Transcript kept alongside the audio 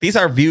These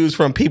are views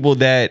from people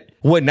that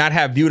would not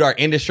have viewed our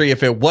industry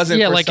if it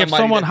wasn't for like if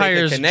someone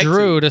hires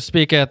Drew to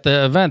speak at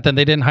the event, then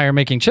they didn't hire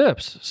Making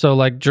Chips. So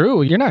like,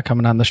 Drew, you're not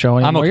coming on the show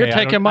anymore. Okay. You're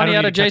taking money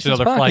out of Jason's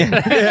pocket.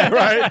 Yeah,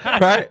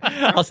 right.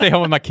 I'll stay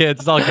home with my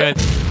kids. It's all good.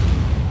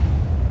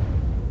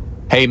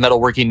 Hey,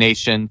 Metalworking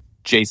Nation.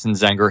 Jason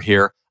Zenger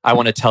here. I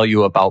want to tell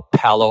you about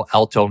Palo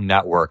Alto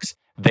Networks.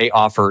 They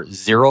offer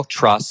zero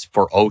trust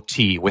for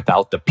OT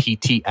without the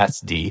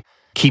PTSD.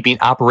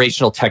 Keeping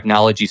operational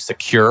technology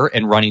secure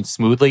and running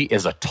smoothly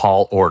is a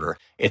tall order.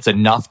 It's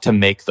enough to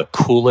make the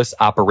coolest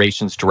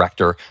operations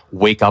director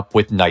wake up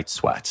with night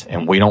sweats,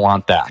 and we don't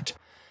want that.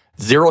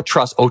 Zero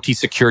Trust OT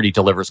Security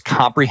delivers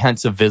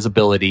comprehensive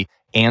visibility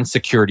and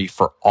security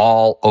for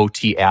all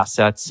OT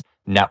assets,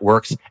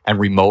 networks, and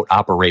remote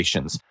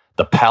operations.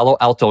 The Palo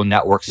Alto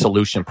Network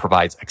solution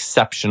provides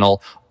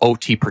exceptional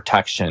OT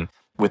protection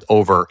with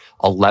over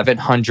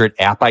 1,100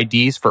 app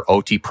IDs for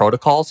OT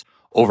protocols,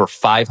 over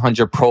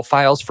 500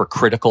 profiles for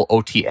critical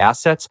OT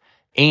assets,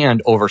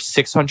 and over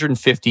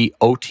 650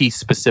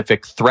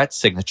 OT-specific threat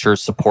signatures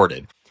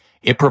supported.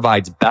 It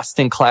provides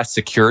best-in-class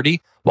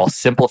security while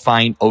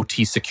simplifying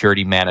OT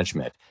security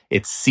management.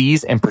 It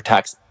sees and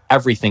protects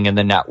everything in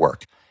the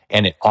network,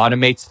 and it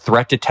automates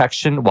threat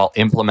detection while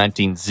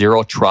implementing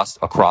zero trust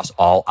across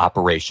all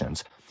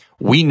operations.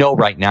 We know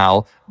right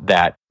now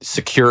that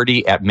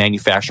security at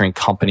manufacturing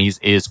companies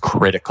is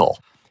critical,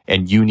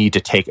 and you need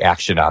to take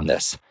action on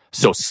this.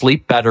 So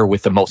sleep better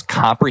with the most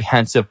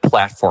comprehensive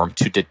platform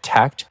to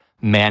detect,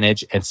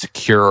 manage, and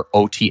secure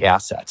OT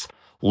assets.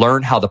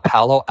 Learn how the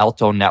Palo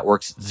Alto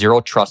Network's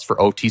Zero Trust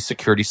for OT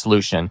security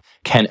solution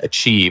can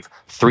achieve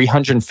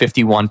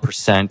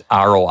 351%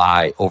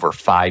 ROI over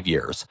 5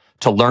 years.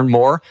 To learn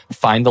more,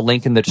 find the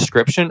link in the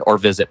description or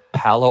visit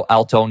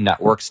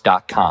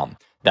paloaltonetworks.com.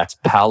 That's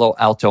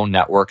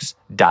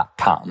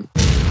paloaltonetworks.com.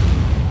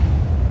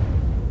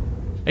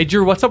 Hey,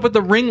 Drew, what's up with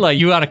the ring light?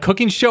 You on a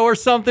cooking show or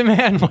something,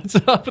 man? What's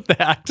up with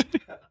that?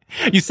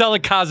 You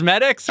selling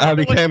cosmetics? I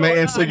became an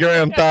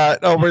Instagram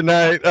thought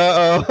overnight.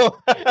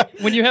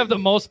 When you have the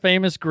most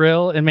famous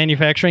grill in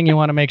manufacturing, you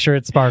want to make sure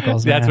it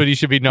sparkles. That's what you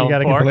should be known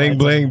for. Bling,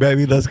 bling,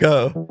 baby. Let's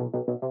go.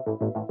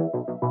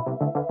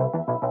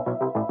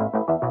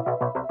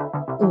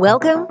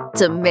 Welcome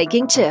to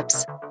Making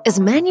Chips. As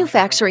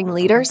manufacturing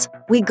leaders,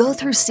 we go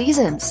through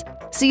seasons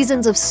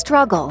of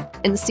struggle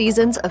and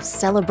seasons of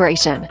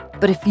celebration.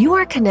 But if you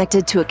are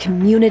connected to a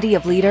community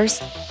of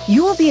leaders,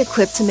 you will be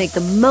equipped to make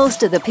the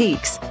most of the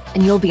peaks,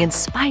 and you'll be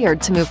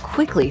inspired to move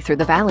quickly through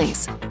the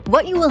valleys.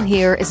 What you will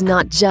hear is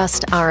not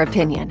just our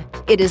opinion.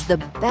 It is the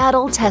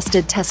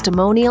battle-tested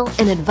testimonial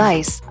and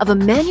advice of a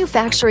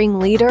manufacturing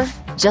leader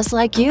just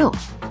like you.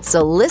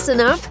 So listen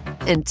up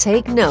and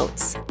take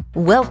notes.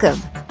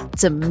 Welcome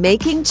to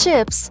Making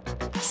Chips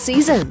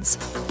Seasons.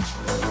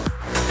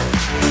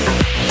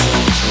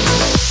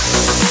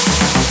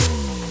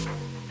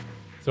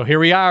 So here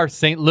we are,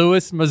 St.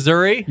 Louis,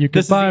 Missouri. You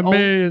can find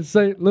me in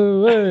St.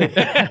 Louis.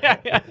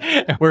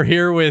 We're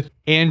here with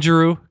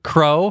Andrew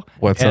Crowe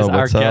as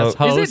our guest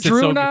host. Is it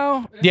Drew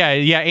now? Yeah,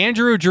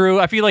 Andrew, Drew.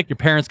 I feel like your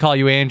parents call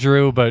you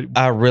Andrew, but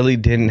I really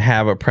didn't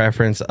have a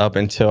preference up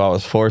until I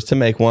was forced to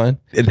make one.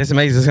 This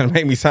amazing. It's going to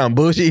make me sound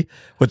bougie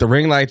with the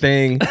ring light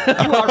thing. You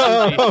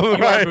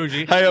are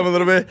bougie. I am a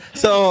little bit.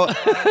 So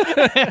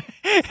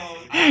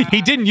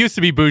he didn't used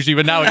to be bougie,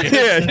 but now he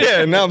is.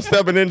 Yeah. Now I'm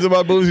stepping into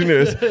my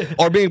bouginess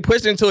or being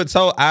pushed into it.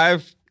 So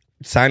I've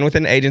signed with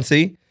an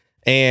agency,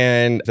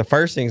 and the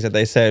first things that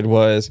they said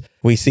was,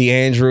 we see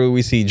Andrew,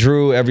 we see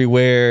Drew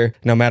everywhere.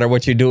 No matter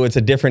what you do, it's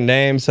a different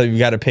name, so you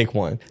got to pick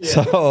one.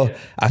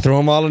 I threw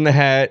them all in the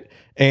hat,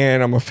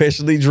 and I'm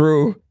officially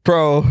Drew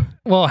Crowe.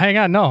 Well, hang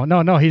on.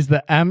 No. He's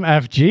the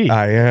MFG.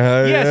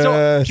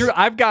 So Drew,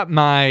 I've got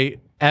my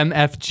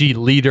MFG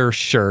leader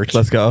shirt.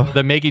 Let's go.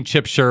 The Making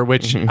Chip shirt,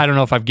 which I don't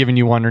know if I've given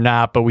you one or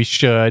not, but we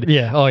should.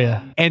 Yeah. Oh,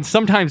 yeah. And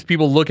sometimes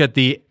people look at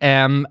the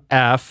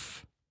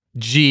MFG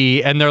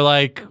and they're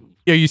like,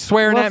 are you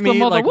swearing at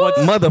me? Like,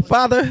 what's mother,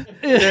 father?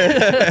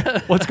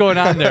 What's going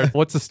on there?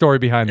 What's the story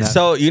behind that?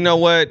 So, you know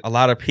what? A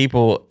lot of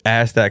people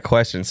ask that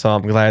question. So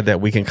I'm glad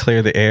that we can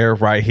clear the air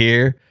right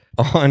here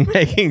on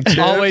Making Chips.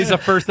 Always a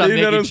first on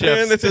Making Chips.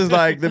 Saying? This is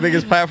like the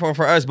biggest platform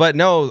for us. But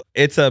no,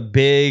 it's a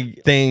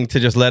big thing to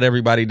just let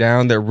everybody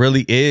down. There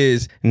really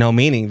is no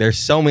meaning. There's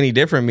so many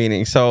different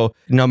meanings. So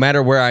no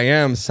matter where I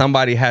am,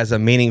 somebody has a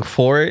meaning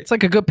for it. It's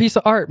like a good piece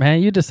of art,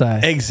 man. You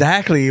decide.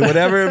 Exactly.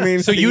 Whatever it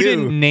means So to you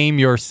didn't name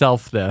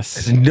yourself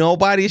this.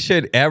 Nobody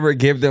should ever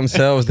give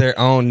themselves their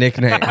own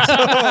nicknames.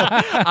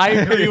 I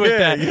agree with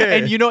that. Yeah.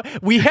 And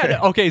we had,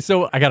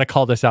 so I got to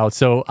call this out.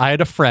 So I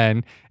had a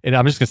friend, and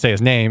I'm just going to say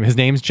his name. His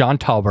name's John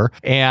Tauber,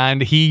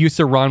 and he used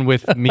to run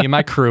with me and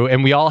my crew,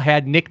 and we all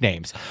had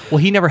nicknames. Well,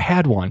 he never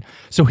had one,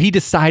 so he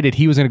decided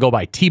he was going to go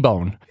by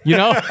T-Bone,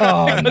 because his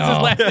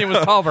last name was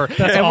Tauber.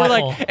 And we're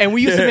like, and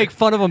we used to make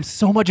fun of him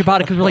so much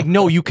about it because we're like,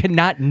 no, you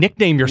cannot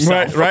nickname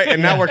yourself. Right.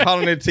 And now we're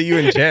calling it to you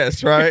in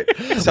jest, right?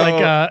 So,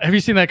 have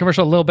you seen that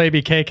commercial, Lil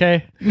Baby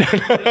KK? You know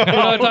what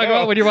I'm talking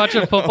about when you're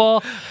watching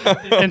football?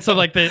 And so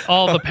like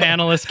all the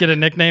panelists get a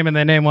nickname and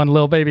they name one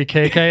Lil Baby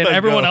KK, and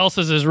everyone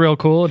else's is real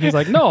cool. And he's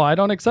like, no, I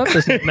don't accept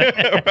this nickname.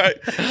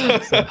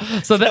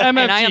 So the MFG.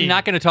 And I am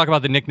not going to talk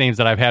about the nicknames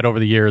that I've had over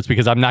the years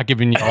because I'm not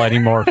giving y'all any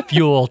more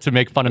fuel to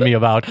make fun of me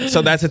about.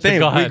 So that's the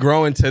thing. We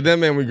grow into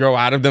them and we grow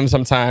out of them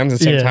sometimes,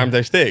 and sometimes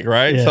they stick,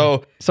 right? Yeah.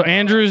 So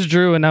Andrew's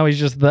Drew, and now he's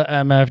just the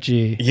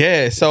MFG.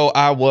 Yeah. So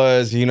I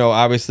was,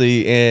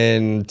 obviously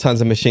in tons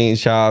of machine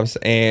shops,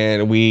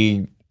 and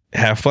we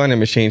have fun in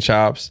machine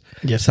shops.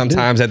 Yes,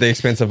 sometimes at the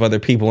expense of other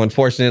people.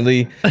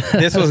 Unfortunately,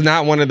 this was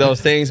not one of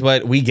those things,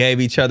 but we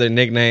gave each other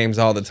nicknames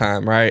all the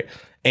time, right?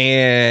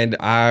 And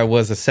I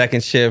was a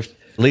second shift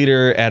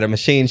leader at a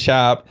machine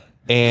shop,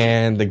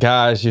 and the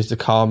guys used to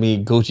call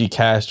me Gucci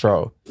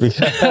Castro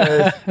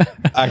because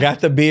I got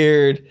the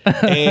beard,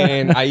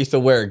 and I used to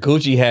wear a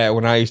Gucci hat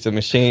when I used to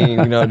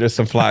machine, just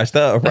some fly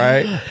stuff,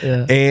 right?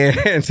 Yeah.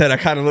 And said I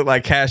kind of looked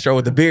like Castro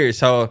with the beard.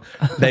 So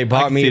they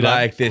bought me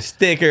like this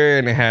sticker,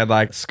 and it had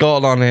like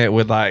skull on it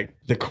with like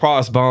the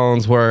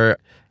crossbones were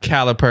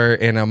caliper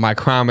and a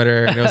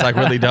micrometer, and it was like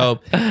really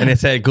dope, and it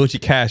said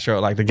Gucci Castro,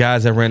 like the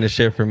guys that ran the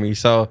shit for me.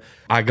 So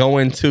I go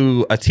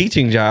into a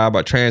teaching job,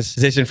 I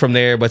transitioned from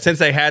there, but since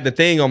they had the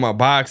thing on my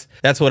box,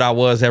 that's what I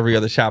was every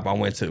other shop I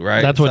went to,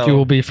 right? That's what you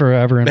will be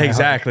forever in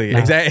exactly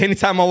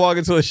anytime I walk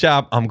into a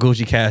shop, I'm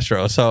Gucci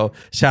Castro. So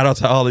shout out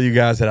to all of you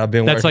guys that I've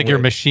been that's like with. your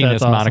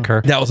machinist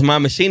moniker. That was my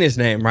machinist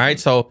name, right?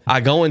 So I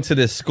go into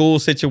this school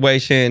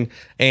situation,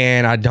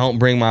 and I don't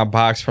bring my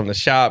box from the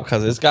shop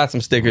because it's got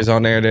some stickers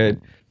on there that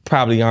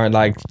probably aren't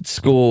like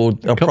school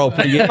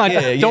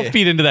appropriate. Don't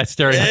feed into that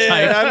stereotype.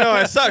 Yeah, I know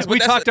it sucks. We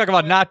talk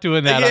about not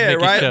doing that. Yeah,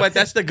 right. Chips. But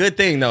that's the good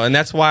thing, though, and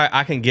that's why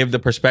I can give the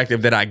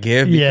perspective that I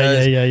give.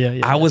 Because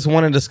I was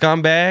one of the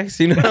scumbags.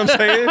 You know what I'm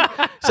saying?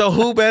 So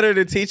who better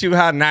to teach you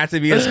how not to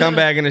be a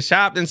scumbag in the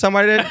shop than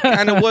somebody that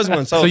kind of was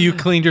one? So you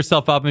cleaned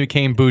yourself up and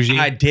became bougie.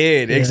 I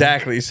did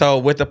exactly. So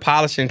with the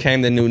polishing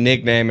came the new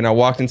nickname, and I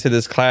walked into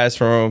this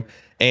classroom.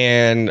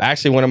 And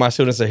actually, one of my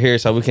students are here,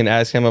 so we can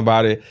ask him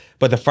about it.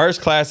 But the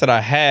first class that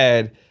I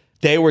had,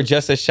 they were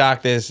just as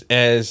shocked as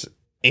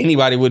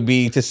anybody would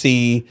be to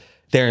see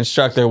their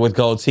instructor with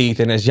gold teeth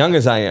and as young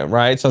as I am,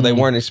 right? So they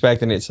weren't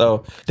expecting it.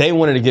 So they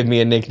wanted to give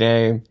me a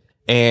nickname.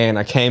 And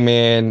I came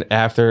in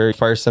after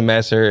first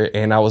semester,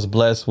 and I was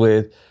blessed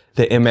with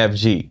the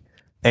MFG.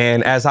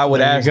 And as I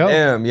would ask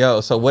them,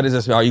 so what is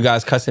this? Are you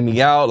guys cussing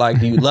me out? Like,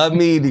 do you love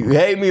me? Do you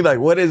hate me? Like,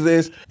 what is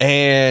this?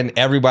 And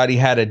everybody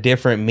had a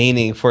different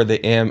meaning for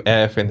the M,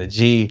 F, and the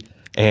G,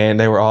 and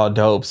they were all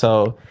dope.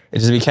 So it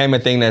just became a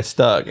thing that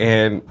stuck.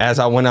 And as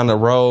I went on the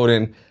road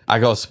and I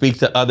go speak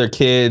to other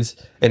kids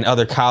in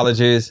other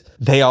colleges,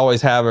 they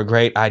always have a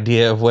great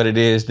idea of what it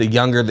is. The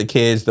younger the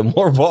kids, the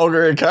more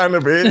vulgar it kind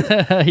of is.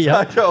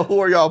 Like, who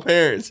are y'all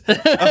parents?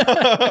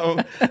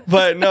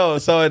 But no,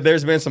 so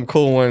there's been some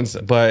cool ones,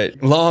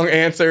 but long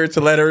answer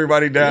to let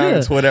everybody down.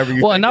 It's whatever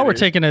you Well, and now we're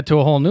taking it to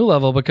a whole new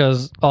level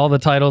because all the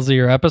titles of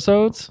your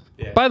episodes.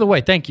 Yeah. By the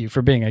way, thank you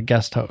for being a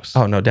guest host.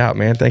 Oh, no doubt,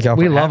 man. Thank y'all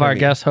for having me. We love our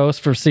guest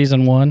host for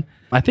season 1.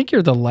 I think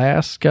you're the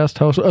last guest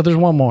host. Oh, there's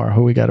one more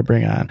who we got to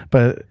bring on,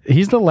 but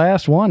he's the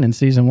last one in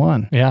season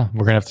 1. Yeah,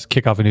 we're gonna have to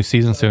kick off a new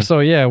season soon. So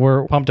yeah,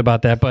 we're pumped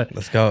about that. But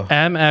let's go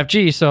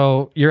MFG.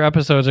 So your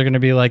episodes are going to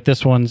be like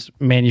this one's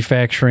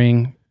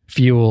manufacturing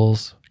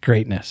fuels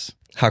greatness.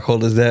 How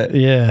cool is that?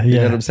 Yeah, you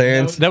know what I'm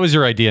saying? That was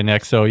your idea,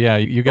 Nick. So yeah,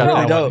 you got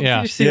really that dope. One. Yeah,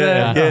 did you see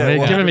that?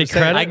 Yeah, giving me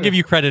credit. I give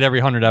you credit every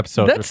 100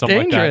 episodes. That's or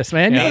something dangerous,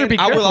 like that. man. You better be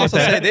careful. I will also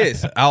say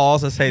this. I'll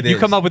also say this. You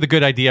come up with a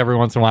good idea every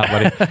once in a while,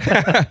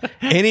 buddy.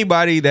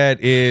 Anybody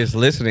that is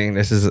listening,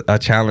 this is a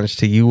challenge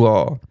to you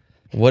all.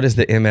 What does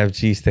the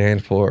MFG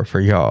stand for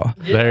y'all?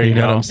 There you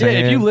know go. what I'm saying?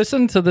 Yeah, if you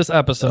listen to this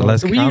episode, we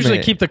comment.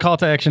 usually keep the call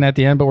to action at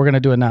the end, but we're going to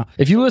do it now.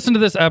 If you listen to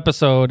this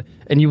episode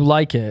and you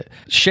like it,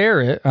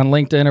 share it on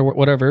LinkedIn or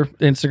whatever,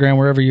 Instagram,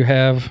 wherever you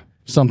have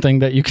something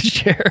that you can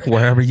share.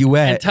 Wherever you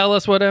at. And tell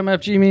us what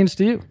MFG means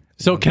to you.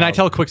 So can I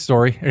tell a quick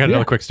story? I got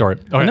another quick story.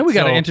 Okay, and then we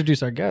got to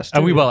introduce our guests.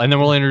 We will, and then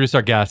we'll introduce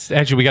our guests.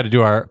 Actually, we got to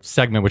do our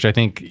segment, which I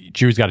think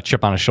Drew's got a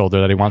chip on his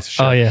shoulder that he wants to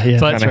share. Oh, yeah.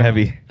 But kind of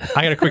heavy.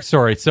 I got a quick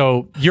story.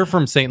 So you're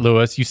from St.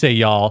 Louis. You say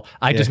y'all.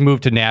 I just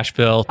moved to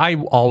Nashville. I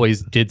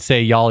always did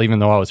say y'all, even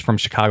though I was from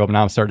Chicago, but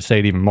now I'm starting to say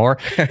it even more.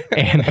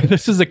 And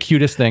this is the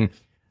cutest thing.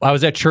 I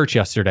was at church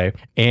yesterday,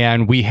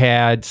 and we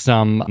had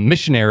some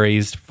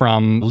missionaries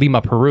from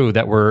Lima, Peru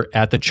that were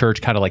at the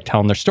church kind of like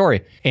telling their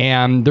story.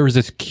 And there was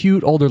this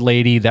cute older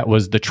lady that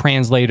was the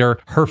translator.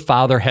 Her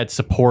father had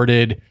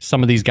supported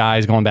some of these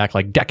guys going back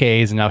like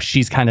decades, and now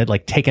she's kind of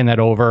like taken that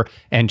over,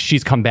 and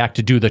she's come back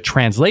to do the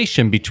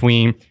translation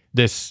between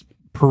this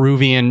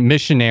Peruvian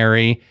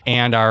missionary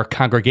and our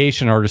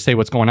congregation in order to say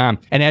what's going on.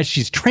 And as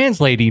she's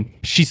translating,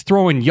 she's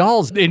throwing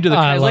y'all's into the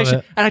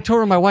translation. And I told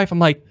her, my wife, I'm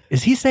like,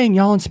 is he saying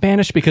y'all in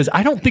Spanish? Because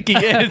I don't think he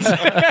is.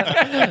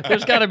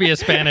 There's got to be a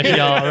Spanish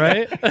y'all,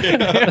 right?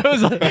 It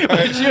was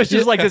like, she was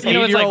just like this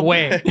 8-year-old. It's like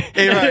way.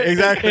 Yeah, right,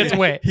 exactly. It's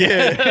way.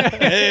 Yeah.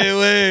 Hey,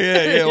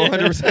 way. Yeah,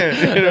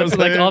 100%. You know It's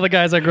like all the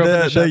guys I grew up in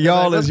the shop. The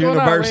y'all is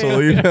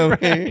universal. You know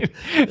what I mean?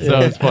 So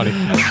it's funny.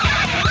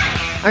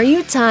 Are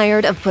you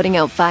tired of putting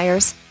out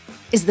fires?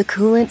 Is the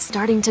coolant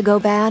starting to go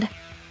bad?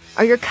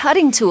 Are your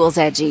cutting tools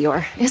edgy,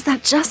 or is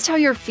that just how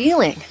you're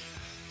feeling?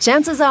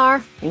 Chances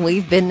are,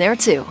 we've been there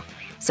too.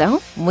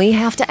 So, we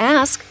have to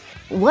ask,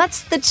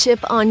 what's the chip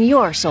on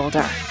your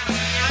shoulder?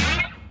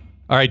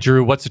 All right,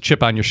 Drew, what's the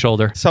chip on your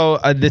shoulder? So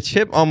the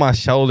chip on my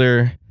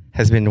shoulder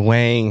has been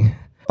weighing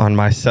on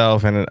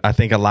myself, and I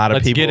think a lot of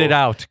Let's people... get it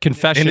out.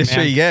 Confession,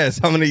 industry, man. yes.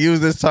 I'm going to use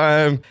this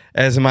time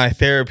as my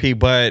therapy,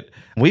 but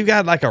we've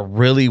got like a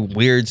really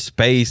weird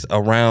space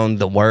around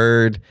the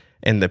word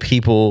and the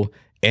people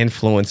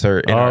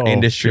influencer in our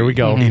industry. Here we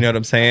go. You know what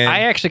I'm saying? I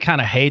actually kind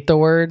of hate the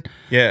word.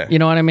 Yeah. You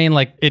know what I mean?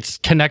 Like, it's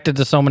connected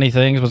to so many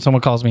things. When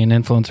someone calls me an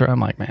influencer,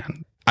 I'm like,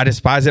 man. I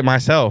despise it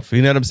myself.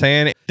 You know what I'm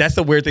saying? That's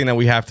the weird thing that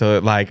we have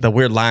to, like, the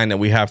weird line that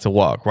we have to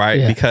walk, right?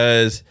 Yeah.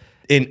 Because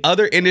in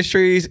other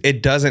industries,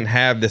 it doesn't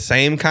have the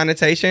same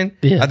connotation.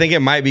 Yeah. I think it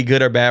might be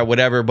good or bad,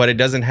 whatever, but it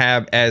doesn't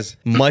have as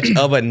much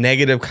of a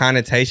negative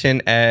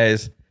connotation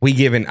as we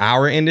give in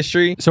our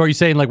industry. So are you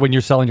saying like when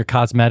you're selling your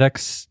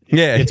cosmetics,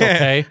 it's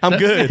okay? I'm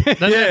good.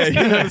 Yeah, you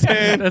know what I'm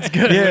saying? That's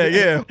good.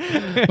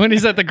 Yeah. When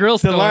he's at the grill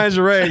The store.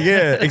 lingerie,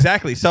 yeah,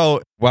 exactly.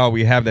 So while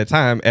we have that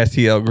time,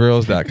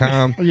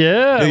 stlgrills.com.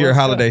 Yeah. Do your what's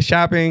holiday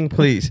shopping,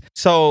 please.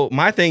 So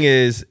my thing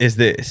is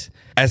this.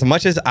 As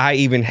much as I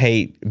even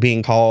hate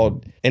being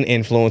called an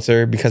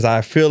influencer, because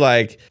I feel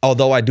like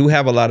although I do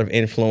have a lot of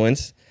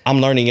influence, I'm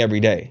learning every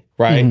day,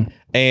 right?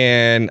 Mm-hmm.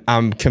 And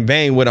I'm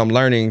conveying what I'm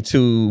learning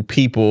to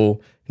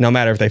people, no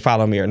matter if they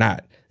follow me or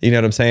not. You know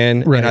what I'm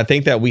saying? Right. And I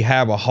think that we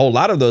have a whole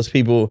lot of those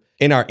people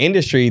in our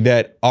industry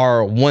that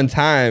are one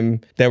time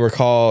that were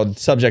called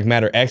subject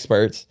matter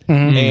experts.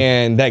 Mm-hmm.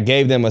 And that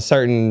gave them a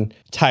certain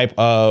type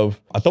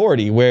of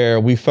authority where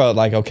we felt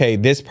like, okay,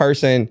 this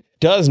person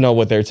does know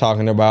what they're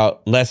talking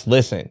about. Let's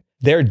listen.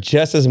 They're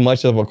just as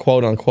much of a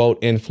quote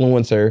unquote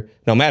influencer,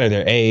 no matter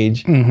their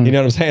age, Mm-hmm. you know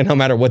what I'm saying? No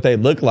matter what they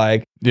look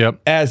like, Yep.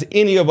 as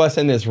any of us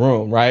in this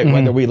room, right? Mm-hmm.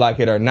 Whether we like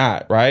it or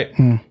not, right?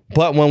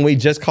 But when we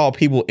just call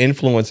people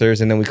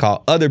influencers and then we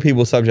call other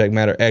people subject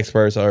matter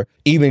experts, or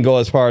even go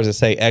as far as to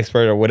say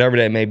expert or whatever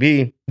that may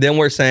be, then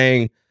we're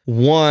saying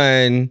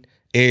one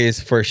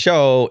is for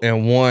show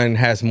and one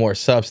has more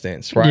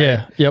substance, right?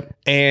 Yeah. Yep.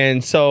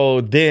 And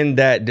so then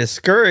that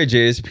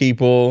discourages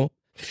people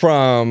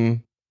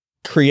from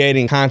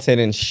creating content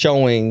and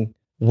showing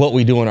what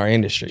we do in our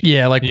industry.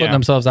 Yeah. Like putting Yeah.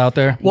 themselves out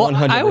there. Well,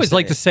 100%. I always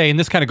like to say, and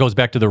this kind of goes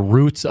back to the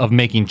roots of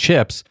making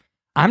chips,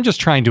 I'm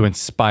just trying to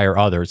inspire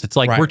others. It's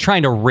like Right. we're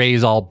trying to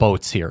raise all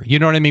boats here. You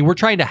know what I mean? We're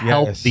trying to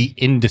help Yes. the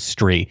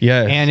industry.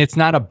 Yes. And it's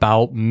not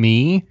about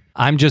me.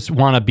 I'm just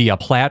want to be a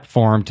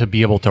platform to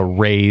be able to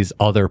raise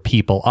other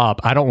people up.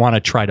 I don't want to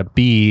try to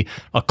be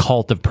a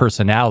cult of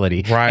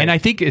personality. Right. And I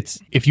think it's,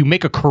 if you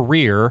make a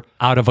career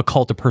out of a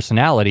cult of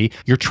personality,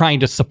 you're trying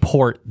to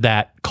support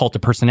that cult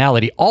of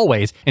personality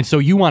always. And so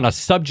you want to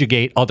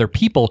subjugate other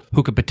people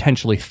who could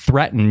potentially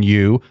threaten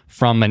you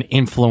from an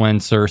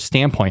influencer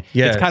standpoint.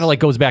 Yes. It's kind of like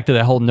goes back to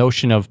that whole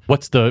notion of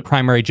what's the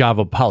primary job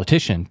of a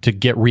politician? To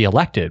get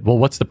reelected. Well,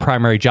 what's the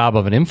primary job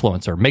of an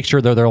influencer? Make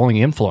sure they're their only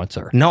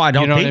influencer. No, I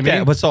don't You know think what I mean?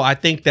 that. But so I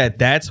think that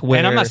that's where.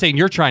 And I'm not saying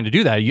you're trying to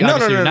do that. You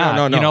obviously you're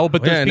not. You know,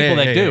 but there's people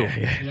that do.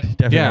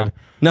 Definitely. Yeah.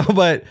 No,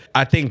 but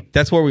I think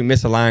that's where we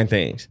misalign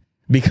things,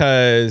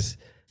 because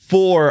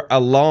for a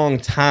long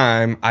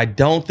time, I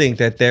don't think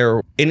that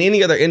there, in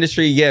any other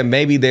industry, yeah,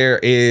 maybe there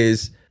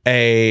is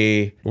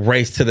a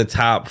race to the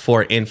top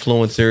for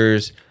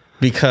influencers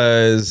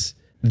because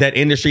that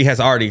industry has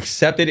already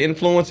accepted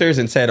influencers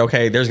and said,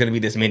 okay, there's going to be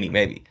this many,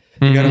 maybe.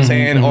 You know what I'm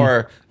saying?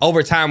 Or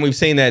over time, we've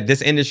seen that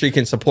this industry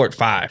can support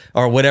 5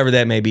 or whatever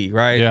that may be,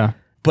 right? Yeah.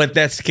 But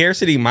that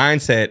scarcity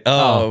mindset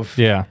of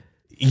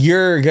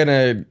you're going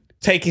to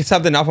take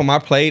something off of my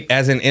plate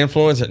as an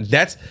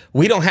influencer,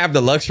 we don't have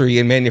the luxury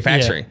in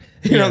manufacturing.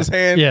 You know what I'm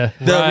saying? Yeah.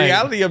 The Right.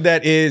 reality of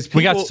that is people,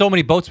 We got so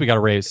many boats we got to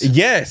raise.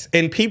 yes.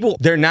 And people,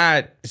 they're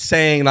not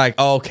saying like,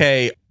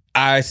 okay,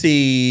 I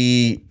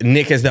see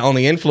Nick as the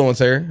only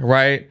influencer,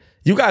 right?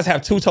 You guys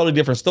have 2 totally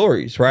different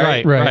stories,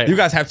 right? Right. You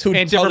guys have 2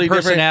 And totally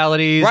different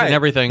personalities and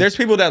everything. There's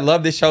people that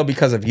love this show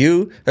because of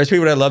you. There's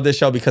people that love this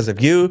show because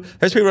of you.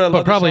 There's people that love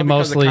But probably this show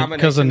mostly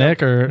because of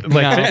Nick, or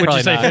like, No, would you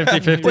probably say not.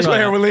 50-50? Which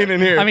way are we leaning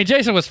here? I mean,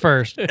 Jason was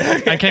first.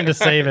 I came to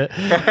save it.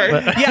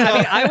 But- Yeah, I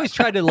mean, I always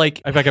try to,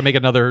 like, if I can make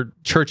another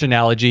church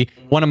analogy,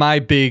 one of my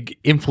big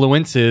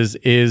influences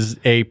is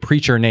a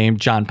preacher named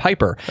John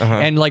Piper.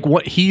 And like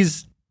what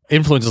he's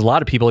influences a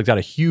lot of people. He's got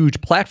a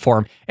huge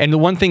platform. And the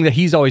one thing that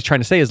he's always trying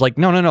to say is like,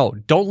 no,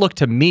 don't look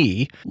to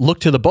me, look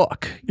to the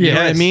book. You know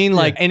what I Yes. mean?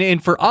 Like,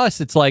 and for us,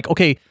 it's like,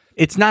 okay,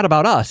 it's not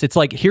about us. It's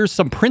like, here's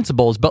some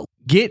principles, but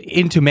get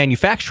into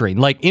manufacturing,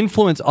 like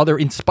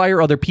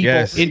inspire other people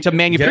into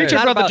manufacturing. Preach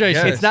it, brother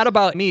Jason. It's not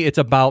about me. It's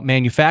about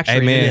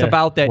manufacturing. Amen. It's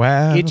about that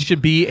it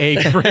should be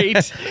a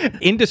great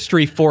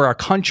industry for our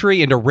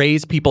country and to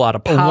raise people out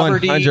of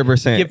poverty.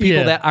 100%. Give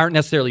people that aren't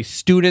necessarily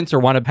students or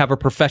want to have a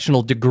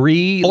professional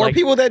degree. Or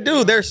people that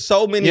do. There's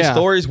so many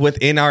stories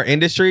within our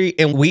industry,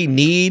 and we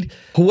need...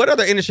 What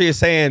other industry is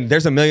saying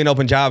there's 1 million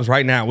open jobs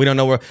right now? We don't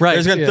know where...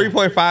 There's going to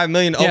 3.5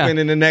 million open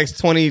in the next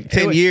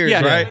 10 years,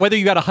 right? Whether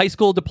you got a high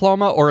school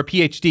diploma or a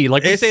PhD.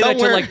 Like we say that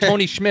to like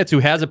Tony Schmitz, who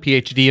has a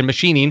PhD in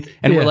machining,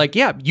 and we're like,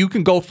 you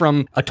can go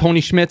from a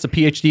Tony Schmitz, a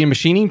PhD in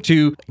machining,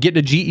 to getting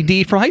a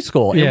GED from high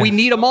school. And we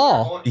need them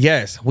all.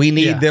 Yes, we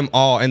need them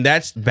all. And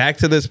that's back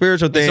to the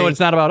spiritual thing. So it's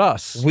not about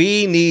us.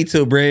 We need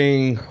to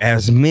bring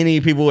as many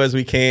people as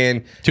we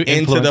can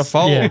into the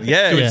fold.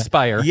 Yes. To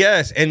inspire.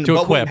 Yes. And to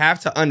what equip. we have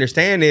to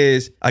understand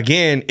is,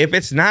 again, if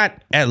it's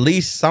not at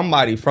least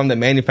somebody from the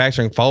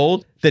manufacturing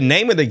fold, the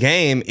name of the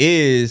game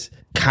is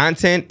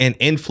content and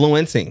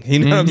influencing. You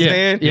know what I'm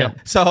saying? Yeah.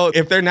 So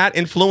if they're not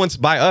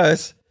influenced by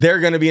us, they're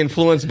going to be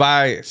influenced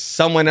by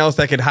someone else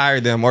that could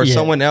hire them or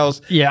someone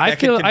else. Yeah, I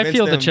feel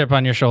the chip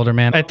on your shoulder,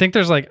 man. I think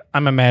there's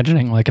I'm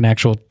imagining like an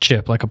actual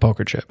chip, like a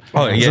poker chip.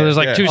 Oh, yeah. So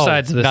there's two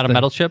sides to this. Not a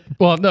metal chip?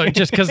 Well, no,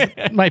 just because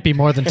it might be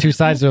more than two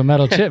sides to a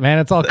metal chip, man.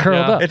 It's all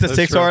curled up. It's a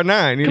 6 or a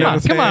 9. You know what I'm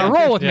saying? Come on,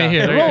 roll with me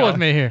here. Roll with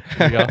me here.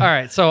 All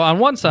right. So on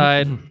one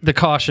side, the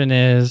caution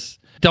is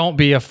don't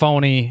be a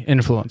phony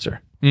influencer.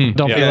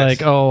 Don't be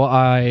like, oh,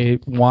 I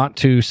want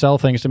to sell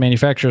things to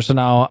manufacturers, so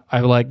now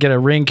I get a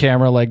Ring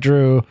camera like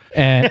Drew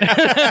and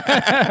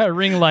a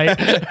ring light.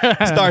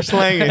 Start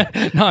slanging.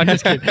 No, I'm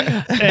just kidding.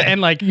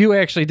 And you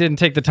actually didn't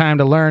take the time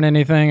to learn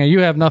anything, or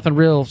you have nothing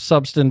real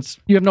substance.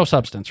 You have no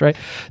substance, right?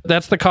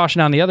 That's the caution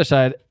on the other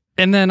side.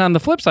 And then on the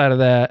flip side of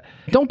that,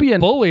 don't be a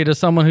bully to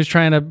someone who's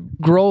trying to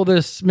grow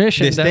this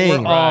mission.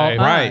 We're all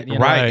right.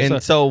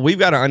 And so we've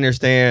got to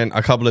understand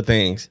a couple of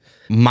things.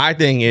 My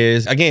thing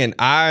is, again,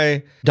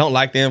 I don't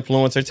like the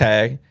influencer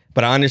tag,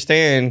 but I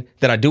understand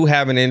that I do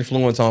have an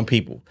influence on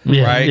people,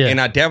 right? Yeah. And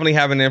I definitely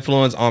have an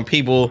influence on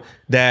people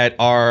that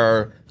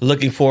are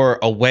looking for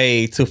a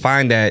way to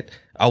find that.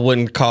 I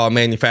wouldn't call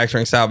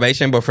manufacturing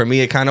salvation, but for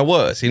me, it kind of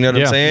was. You know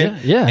what I'm saying?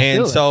 Yeah.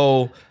 And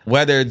so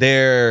whether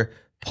they're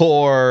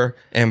poor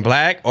and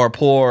black or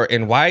poor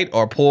and white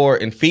or poor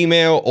and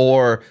female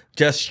or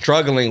just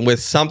struggling with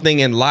something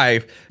in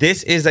life,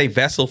 this is a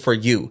vessel for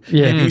you.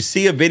 Yeah. If you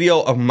see a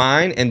video of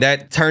mine and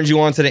that turns you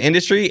on to the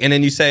industry, and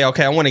then you say,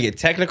 okay, I want to get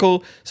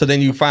technical, so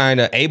then you find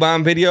an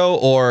A-bomb video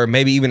or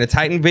maybe even a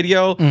Titan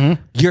video,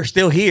 you're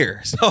still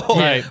here.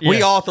 So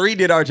we all three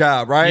did our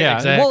job, right? Yeah,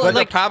 exactly. Well, but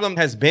the problem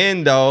has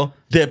been, though,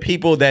 the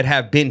people that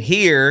have been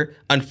here,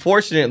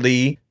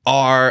 unfortunately,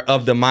 are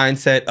of the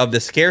mindset of the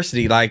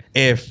scarcity. Like,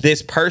 if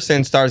this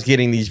person starts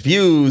getting these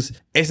views,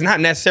 it's not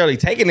necessarily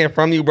taking it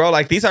from you, bro.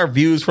 Like, these are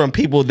views from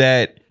people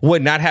that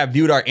would not have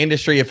viewed our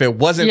industry if it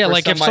wasn't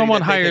for if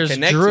someone hires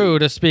Drew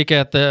to speak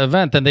at the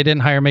event, then they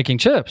didn't hire Making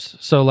Chips.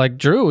 So,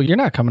 Drew, you're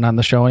not coming on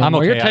the show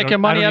anymore. You're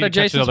taking money out of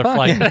Jason's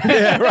pocket.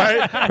 Yeah,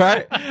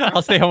 right.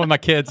 I'll stay home with my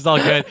kids. It's all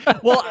good.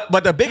 Well,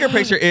 but the bigger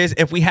picture is,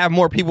 if we have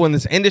more people in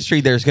this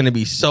industry, there's going to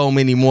be so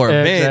many more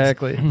events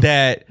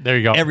that there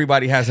you go.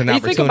 Everybody has an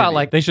opportunity. You think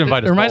about, they should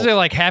invite us. It reminds me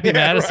of Happy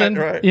Madison.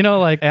 Right. You know,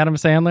 like Adam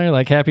Sandler,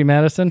 like Happy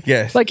Madison.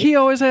 Yes. He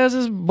always has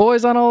his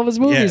boys on all of his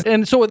movies.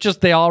 And so it's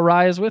just they all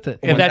rise with it.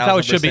 And that's how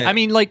it should be. I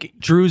mean,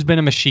 Drew's been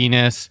a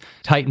machinist,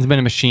 Titan's been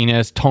a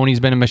machinist, Tony's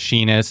been a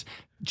machinist,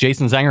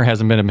 Jason Zenger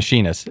hasn't been a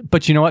machinist.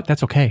 But you know what?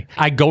 That's okay.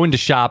 I go into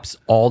shops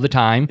all the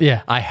time.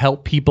 Yeah. I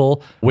help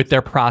people with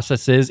their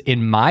processes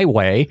in my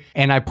way,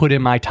 and I put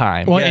in my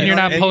time. Well, and you're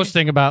not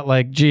posting about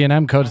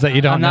G&M codes that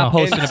you don't know. I'm not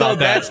posting about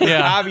that. That's the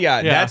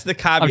caveat. Yeah. That's the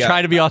caveat. I'm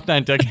trying to be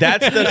authentic.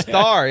 That's the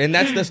star, and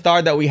that's the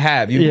star that we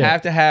have. You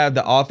have to have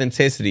the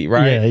authenticity,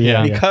 right?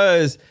 Yeah.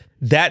 Because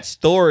that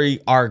story,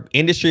 our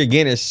industry,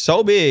 again, is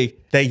so big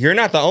that you're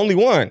not the only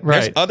one.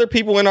 Right. There's other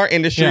people in our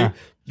industry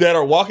that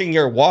are walking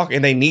your walk,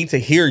 and they need to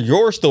hear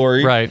your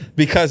story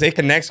because it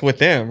connects with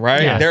them,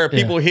 right? Yeah. There are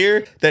people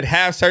here that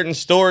have certain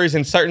stories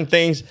and certain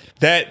things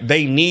that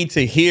they need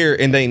to hear,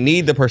 and they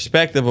need the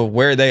perspective of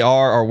where they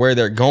are or where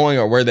they're going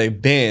or where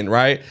they've been,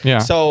 right? Yeah.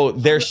 So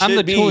there should be...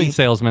 I'm the tooling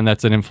salesman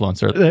that's an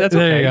influencer. That's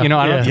okay. You know,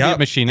 I don't have to be a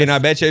machinist. And I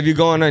bet you if you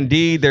go on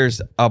Indeed, there's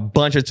a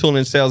bunch of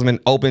tooling salesmen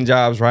open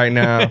jobs right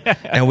now,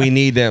 and we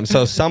need them.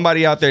 So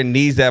somebody out there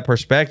needs that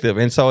perspective.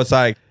 And so it's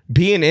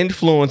be an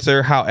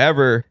influencer,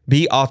 however,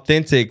 be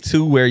authentic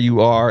to where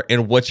you are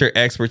and what your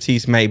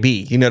expertise may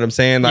be. You know what I'm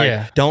saying?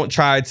 Don't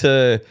try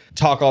to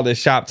talk all this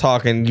shop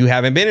talk and you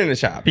haven't been in the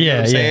shop. You know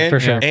what I'm saying? For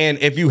sure. And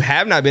if you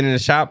have not been in the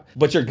shop,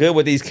 but you're good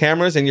with these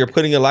cameras and you're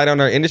putting a light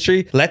on our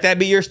industry, let that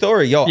be your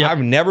story.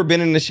 I've never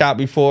been in the shop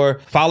before.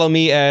 Follow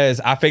me as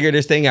I figure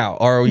this thing out,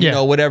 or you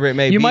know, whatever it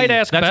may be. You might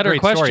ask better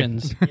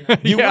questions.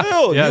 You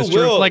will. Yeah, you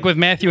will. Like with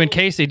Matthew and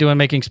Casey doing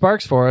Making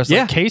Sparks for us.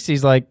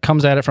 Casey's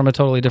comes at it from a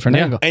totally different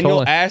angle. And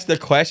you'll ask the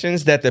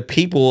questions that the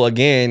people,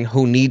 again,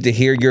 who need to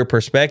hear your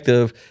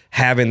perspective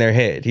have in their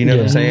head. You know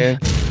what I'm saying?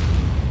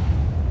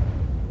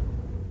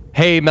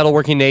 Hey,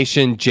 Metalworking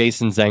Nation,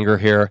 Jason Zenger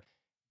here.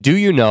 Do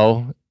you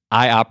know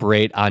I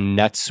operate on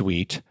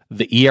NetSuite,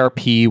 the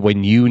ERP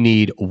when you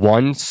need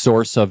one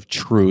source of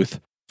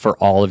truth for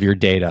all of your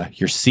data,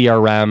 your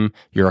CRM,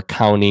 your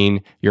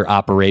accounting, your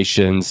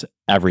operations,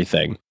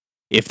 everything.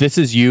 If this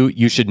is you,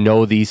 you should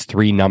know these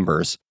three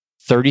numbers: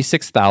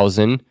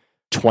 36,000,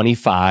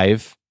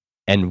 25,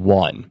 and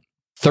 1.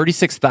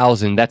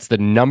 36,000, that's the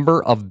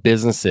number of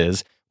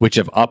businesses which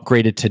have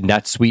upgraded to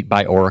NetSuite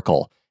by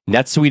Oracle.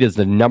 NetSuite is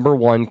the number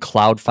one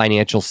cloud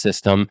financial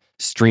system,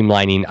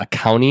 streamlining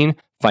accounting,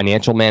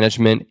 financial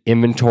management,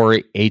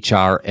 inventory,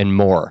 HR, and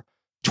more.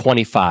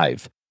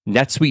 25.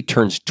 NetSuite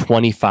turns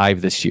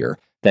 25 this year.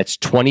 That's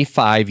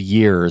 25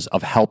 years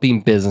of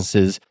helping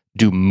businesses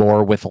do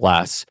more with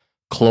less,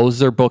 close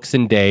their books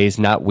in days,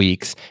 not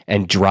weeks,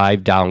 and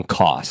drive down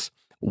costs.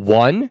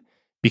 1,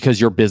 because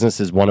your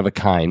business is one of a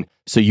kind,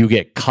 so you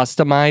get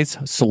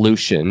customized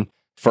solution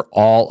for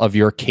all of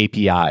your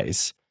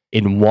KPIs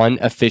in one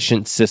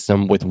efficient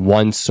system with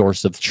one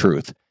source of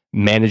truth.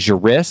 Manage your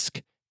risk,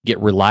 get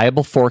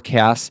reliable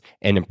forecasts,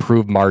 and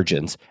improve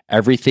margins.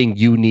 Everything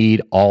you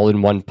need all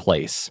in one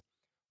place.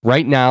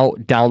 Right now,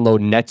 download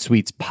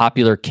NetSuite's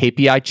popular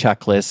KPI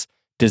checklist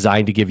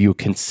designed to give you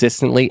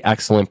consistently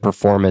excellent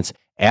performance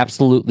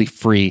absolutely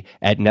free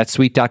at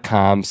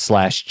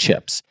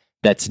netsuite.com/chips.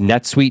 That's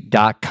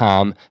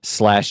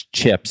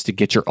netsuite.com/chips to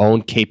get your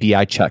own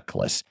KPI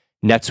checklist.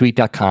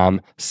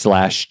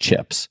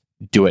 netsuite.com/chips.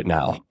 Do it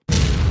now.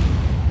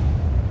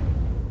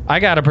 I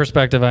got a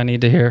perspective I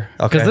need to hear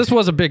because this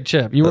was a big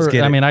chip.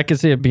 I could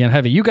see it being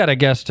heavy. You got a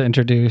guest to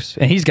introduce,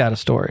 and he's got a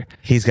story.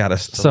 He's got a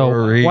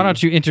story. So why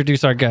don't you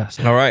introduce our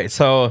guest? All right.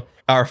 So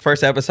our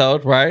first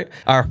episode, right?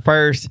 Our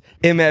first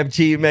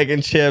MFG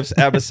Making Chips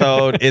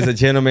episode is a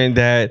gentleman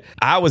that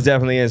I was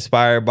definitely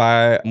inspired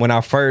by when I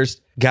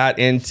first got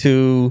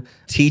into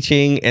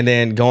teaching, and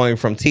then going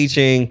from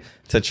teaching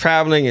to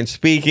traveling and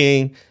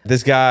speaking.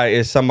 This guy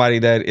is somebody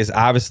that is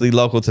obviously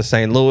local to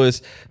St.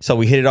 Louis. So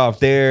we hit it off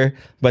there.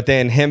 But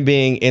then him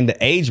being in the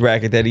age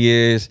bracket that he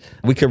is,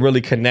 we could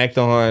really connect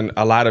on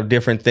a lot of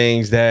different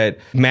things that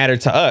matter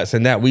to us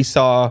and that we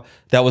saw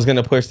that was going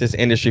to push this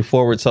industry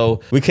forward.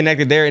 So we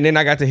connected there. And then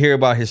I got to hear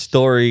about his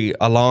story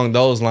along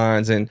those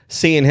lines, and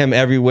seeing him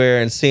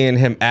everywhere and seeing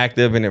him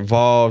active and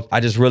involved. I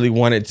just really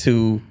wanted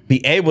to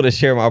be able to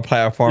share my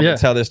platform and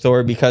tell this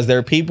story, because there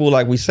are people,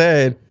 like we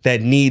said,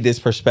 that need this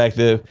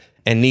perspective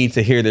and need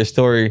to hear this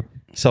story.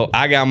 So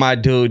I got my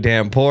dude,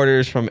 Dan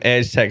Porters from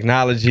Edge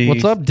Technology.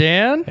 What's up,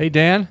 Dan? Hey,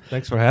 Dan.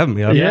 Thanks for having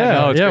me.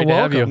 It's great to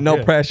have you.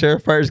 No pressure,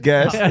 first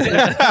guest. No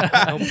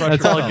pressure.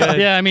 That's all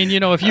good. Yeah, I mean,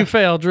 if you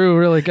fail, Drew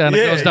really kind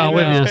of goes down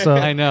with you. So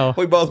I know.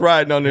 We both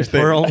riding on this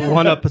thing. We're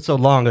one episode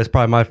long. It's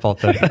probably my fault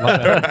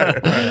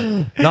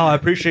then. No, I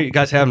appreciate you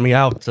guys having me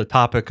out. It's a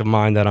topic of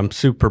mine that I'm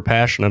super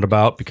passionate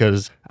about,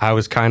 because I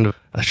was kind of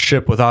a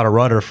ship without a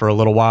rudder for a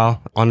little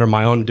while under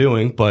my own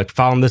doing, but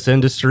found this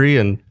industry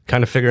and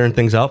kind of figuring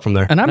things out from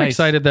there. And I'm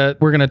excited that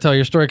we're going to tell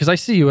your story, because I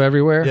see you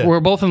everywhere. Yeah. We're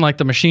both in like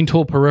the machine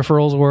tool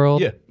peripherals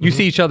world. Yeah. You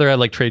see each other at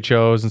like trade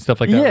shows and stuff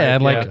like that. Yeah, right?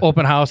 and like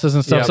open houses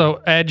and stuff. Yeah.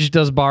 So Edge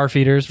does bar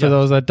feeders for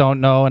those that don't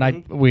know,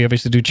 and we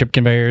obviously do chip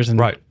conveyors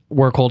and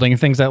work holding and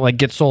things that like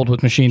get sold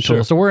with machine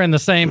tools. So we're in the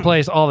same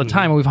place all the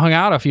time. We've hung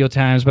out a few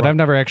times, but I've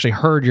never actually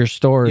heard your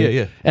story.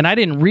 Yeah. And I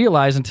didn't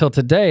realize until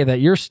today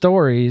that your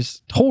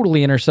stories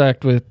totally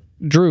intersect with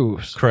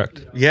Drew's.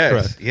 Correct. Yes.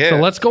 Correct. Yeah. So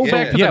let's go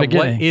back to the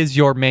beginning. What is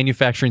your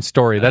manufacturing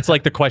story? That's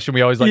like the question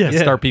we always like to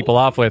start people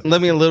off with.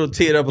 Let me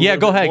tee it up a little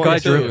go bit ahead. more, Go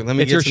ahead, too. Drew. Let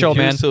me It's get your some show,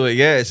 cues man. to it.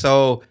 Yeah.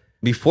 So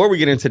before we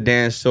get into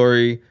Dan's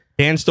story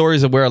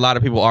is where a lot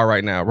of people are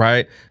right now,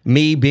 right?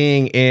 Me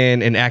being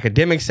in an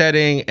academic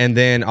setting and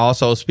then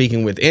also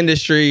speaking with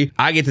industry,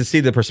 I get to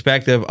see the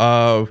perspective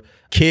of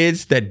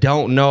kids that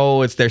don't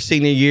know it's their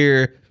senior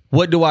year.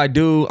 What do I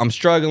do? I'm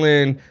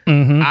struggling.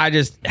 I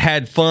just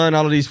had fun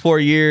all of these 4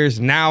 years.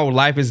 Now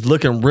life is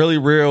looking really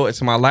real. It's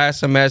my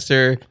last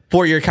semester.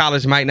 4-year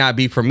college might not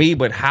be for me,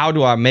 but how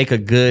do I make a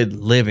good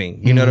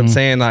living? You know what I'm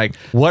saying? Like,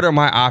 what are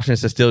my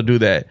options to still do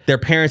that? Their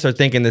parents are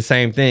thinking the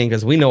same thing,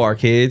 because we know our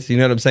kids. You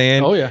know what I'm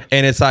saying? Oh, yeah.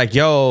 And it's like,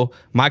 yo,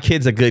 my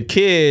kid's a good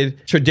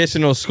kid.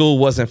 Traditional school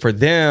wasn't for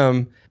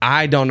them.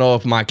 I don't know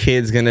if my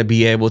kid's going to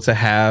be able to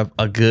have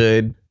a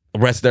good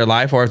rest of their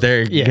life, or if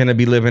they're gonna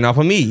be living off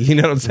of me. You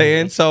know what I'm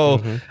saying?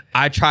 So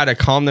I try to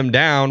calm them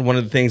down. One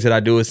of the things that I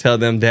do is tell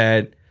them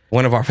that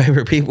one of our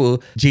favorite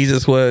people,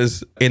 Jesus,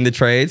 was in the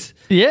trades.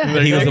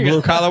 Yeah. He was a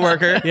blue collar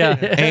worker. Yeah.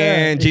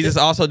 And Jesus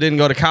also didn't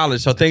go to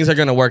college. So things are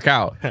going to work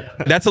out.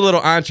 That's a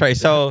little entree.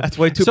 So That's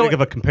way too big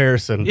of a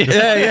comparison.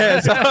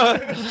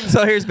 yeah.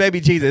 So here's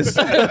baby Jesus.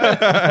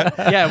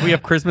 Yeah, we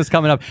have Christmas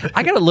coming up.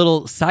 I got a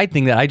little side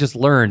thing that I just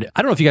learned.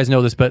 I don't know if you guys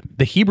know this, but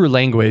the Hebrew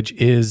language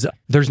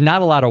there's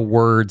not a lot of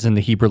words in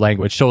the Hebrew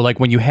language. So like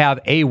when you have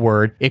a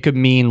word, it could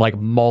mean like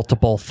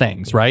multiple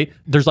things, right?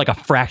 There's like a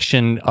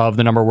fraction of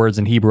the number of words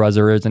in Hebrew as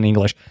there is in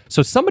English.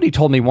 So somebody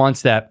told me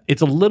once that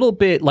it's a little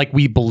bit like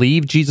we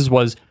believe Jesus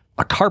was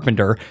a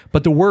carpenter,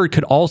 but the word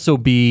could also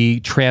be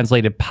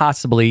translated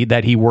possibly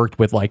that he worked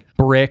with like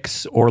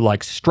bricks or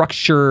like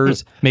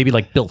structures, maybe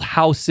like built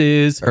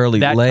houses, Early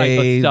that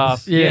lathes. type of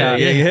stuff.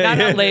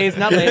 Not lathes,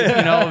 not lathes.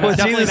 You know, Was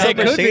definitely Jesus a not-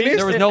 machinist?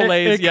 there was no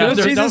lathes. Yeah, Was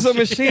there was Jesus no- a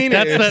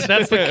machinist?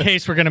 That's the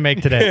case we're gonna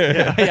make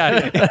today.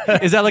 yeah.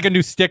 Is that like a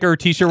new sticker or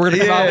T-shirt we're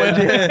gonna come out with?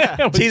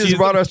 Yeah. With Jesus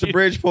brought us to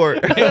Bridgeport.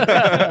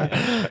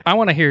 I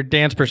want to hear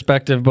Dan's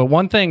perspective, but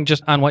one thing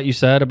just on what you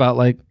said about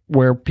like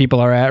where people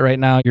are at right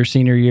now, your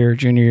senior year,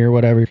 junior year,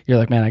 whatever, you're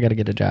like, man, I got to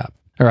get a job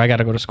or I got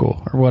to go to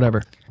school or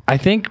whatever. I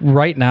think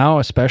right now,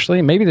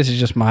 especially, maybe this is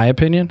just my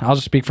opinion. I'll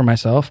just speak for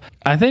myself.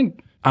 I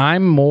think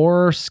I'm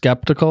more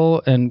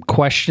skeptical and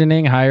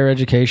questioning higher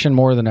education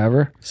more than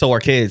ever. So are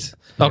kids.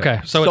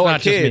 Okay, so it's So are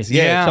not kids. just me.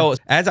 Yeah. So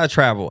as I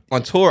travel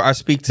on tour, I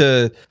speak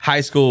to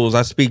high schools,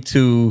 I speak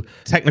to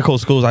technical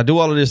schools. I do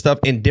all of this stuff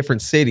in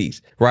different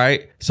cities,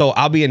 right? So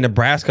I'll be in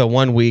Nebraska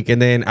one week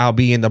and then I'll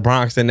be in the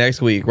Bronx the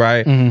next week,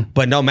 right?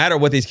 But no matter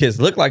what these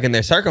kids look like in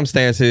their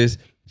circumstances,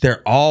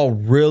 they're all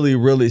really,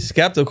 really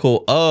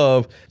skeptical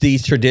of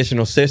these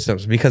traditional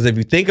systems. Because if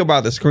you think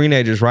about the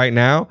screenagers right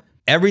now,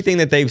 everything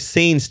that they've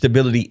seen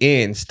stability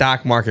in,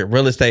 stock market,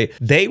 real estate,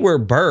 they were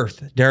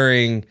birthed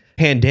during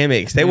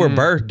pandemics. They were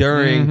birthed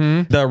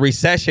during the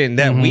recession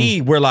that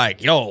we were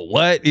like, yo,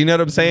 what? You know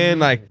what I'm saying?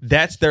 Like,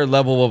 that's their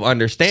level of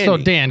understanding. So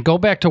Dan, go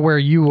back to where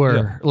you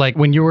were, like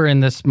when you were in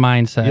this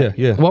mindset.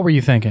 Yeah. What were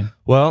you thinking?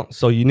 Well,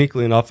 so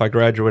uniquely enough, I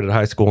graduated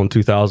high school in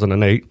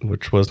 2008,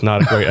 which was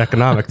not a great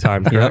economic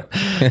time here.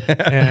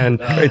 And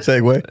Great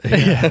segue.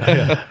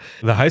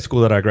 the high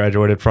school that I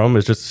graduated from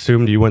is just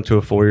assumed you went to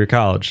a 4-year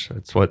college.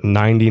 It's what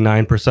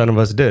 99% of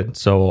us did.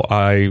 So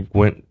I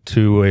went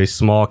to a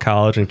small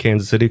college in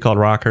Kansas City called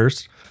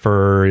Rockhurst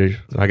for,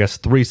 I guess,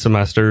 3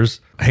 semesters.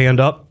 Hand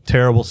up,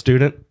 terrible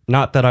student.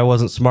 Not that I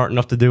wasn't smart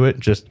enough to do it,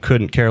 just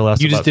couldn't care less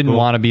You about just didn't school.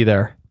 want to be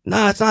there.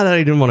 No, it's not that I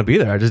didn't want to be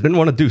there. I just didn't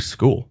want to do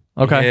school.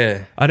 Okay.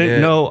 Yeah. I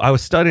didn't know I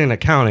was studying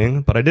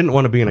accounting, but I didn't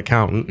want to be an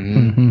accountant.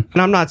 And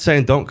I'm not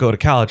saying don't go to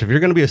college. If you're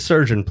going to be a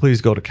surgeon,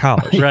 please go to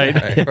college. Right.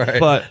 Right.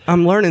 But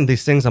I'm learning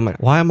these things. I'm like,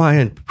 why am I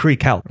in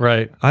pre-calc?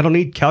 Right. I don't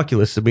need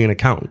calculus to be an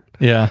accountant.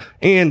 Yeah.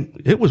 And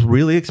it was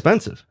really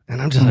expensive.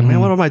 And I'm just like, man,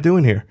 what am I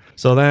doing here?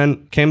 So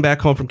then came back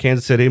home from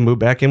Kansas City, moved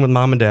back in with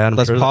mom and dad.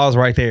 Let's pause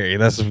right there.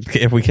 That's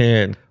if we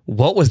can.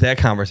 What was that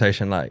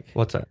conversation like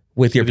What's that?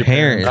 with your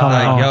parents?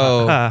 Like, yo,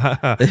 you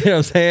know what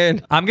I'm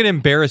saying? I'm going to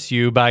embarrass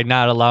you by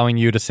not allowing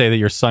you to say that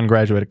your son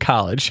graduated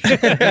college.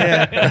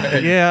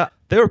 Yeah,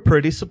 they were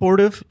pretty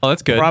supportive. Oh,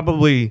 that's good.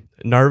 Probably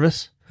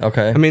nervous.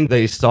 Okay. I mean,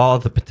 they saw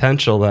the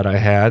potential that I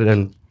had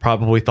and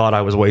probably thought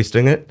I was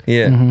wasting it.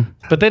 Yeah.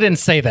 But they didn't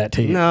say that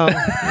to you. No,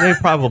 they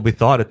probably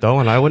thought it though,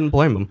 and I wouldn't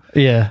blame them.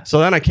 Yeah. So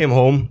then I came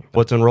home,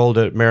 was enrolled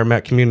at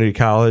Merrimack Community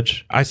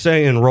College. I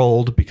say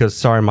enrolled because,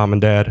 sorry, mom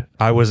and dad,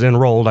 I was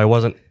enrolled. I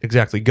wasn't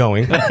exactly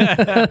going.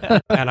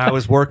 And I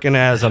was working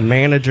as a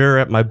manager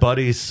at my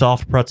buddy's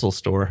soft pretzel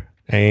store.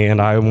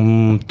 And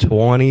I'm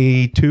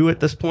 22 at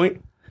this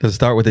point. Does it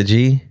start with a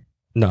G?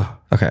 No.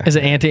 Okay. Is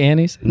it Auntie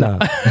Annie's? No.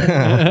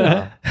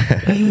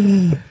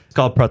 It's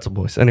called Pretzel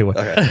Boys. Anyway,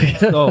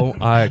 so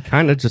I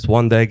kind of just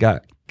one day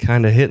got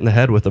kind of hit in the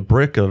head with a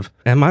brick of,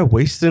 am I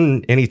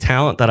wasting any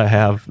talent that I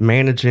have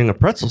managing a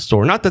pretzel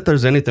store? Not that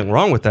there's anything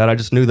wrong with that. I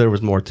just knew there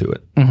was more to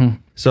it.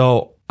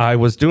 So I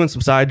was doing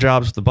some side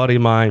jobs with a buddy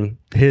of mine.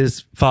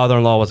 His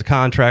father-in-law was a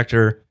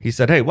contractor. He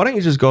said, hey, why don't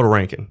you just go to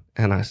Rankin?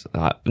 And I said,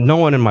 no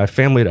one in my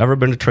family had ever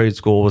been to trade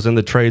school, was in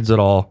the trades at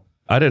all.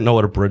 I didn't know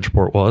what a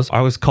Bridgeport was.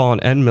 I was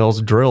calling end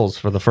mills drills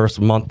for the first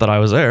month that I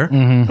was there. I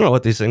don't know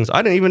what these things.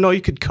 I didn't even know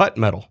you could cut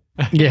metal.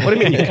 Yeah. What do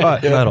you mean you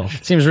cut metal?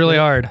 Seems really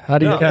hard. How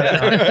do you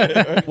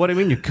cut? What do you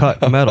mean you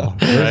cut metal?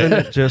 Isn't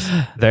it just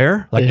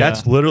there? Like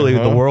that's literally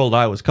the world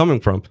I was coming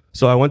from.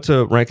 So I went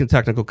to Rankin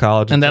Technical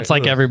College. And that's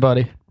like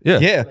everybody. Yeah.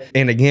 Yeah.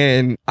 And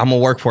again, I'm a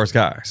workforce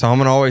guy. So I'm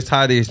going to always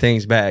tie these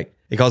things back.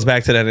 It goes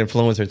back to that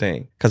influencer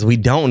thing because we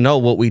don't know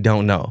what we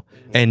don't know.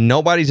 And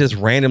nobody's just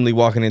randomly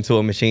walking into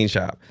a machine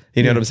shop.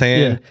 You know what I'm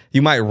saying? Yeah.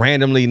 You might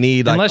randomly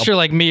need like... Unless you're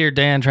like me or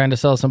Dan trying to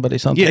sell somebody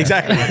something. Yeah,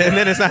 exactly. And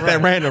then it's not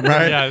that random,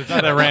 right? Yeah, it's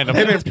not that random.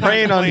 They've been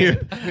preying on you.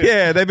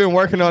 Yeah, they've been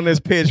working on this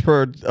pitch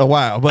for a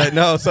while. But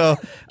no, so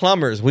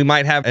plumbers, we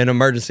might have an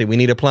emergency. We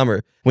need a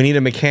plumber. We need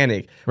a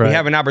mechanic. Right. We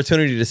have an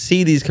opportunity to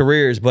see these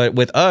careers. But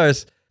with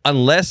us,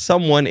 unless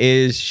someone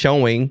is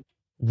showing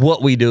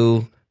what we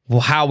do,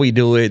 how we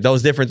do it,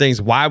 those different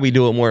things, why we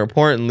do it more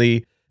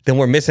importantly, then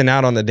we're missing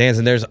out on the dance.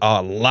 And there's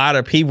a lot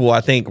of people,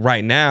 I think,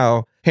 right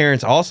now,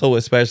 parents also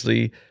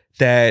especially,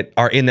 that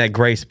are in that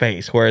gray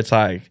space where it's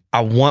like,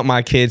 I want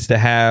my kids to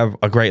have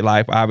a great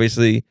life.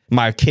 Obviously,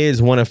 my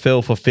kids want to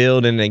feel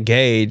fulfilled and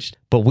engaged,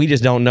 but we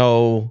just don't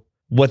know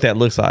what that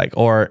looks like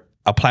or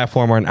a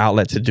platform or an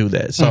outlet to do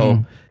that.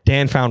 So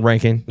Dan found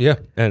Rankin. Yeah.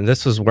 And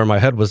this is where my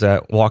head was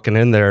at walking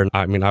in there.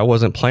 I mean, I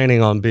wasn't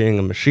planning on being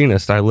a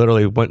machinist. I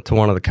literally went to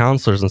one of the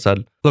counselors and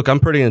said, look, I'm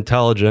pretty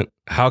intelligent.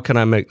 How can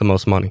I make the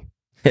most money?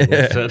 And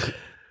he said,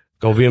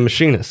 go be a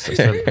machinist. I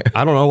said,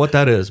 I don't know what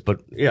that is,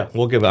 but yeah,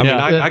 we'll give it. I mean,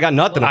 I got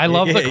nothing. I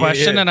love the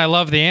question and I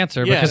love the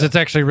answer because it's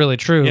actually really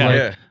true. Yeah. Like,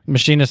 Yeah.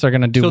 machinists are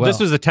going to do So well. this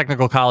was a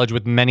technical college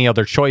with many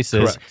other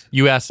choices. Correct.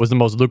 US was the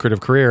most lucrative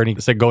career, and he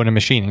said go into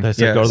machining. They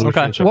said go to the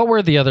machine shop. What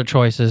were the other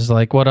choices?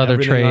 Like what other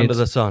Everything under trades?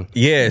 the sun.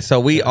 Yeah, so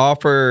we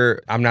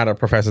offer, I'm not a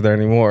professor there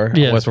anymore.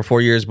 Yeah. I was for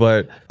 4 years,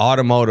 but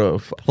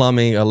automotive,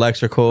 plumbing,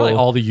 electrical, Probably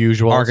all the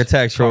usual.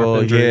 architectural,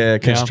 Carpentry.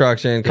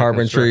 construction,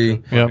 carpentry.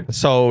 construction. Yep.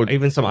 So,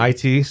 Even some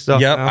IT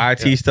stuff. yep, now.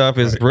 IT stuff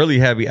is really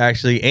heavy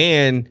actually.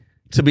 And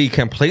to be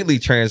completely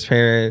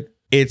transparent,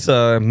 it's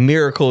a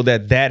miracle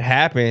that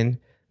happened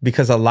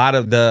because a lot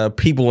of the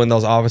people in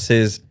those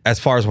offices, as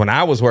far as when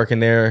I was working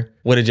there,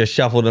 would have just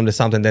shuffled them to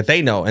something that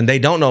they know, and they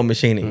don't know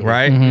machining,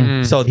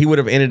 right? So he would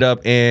have ended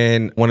up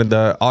in one of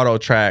the auto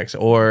tracks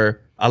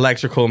or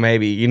electrical,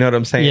 maybe. You know what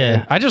I'm saying?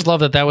 Yeah, I just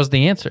love that was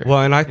the answer. Well,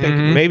 and I think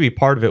maybe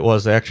part of it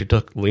was they actually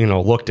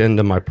looked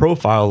into my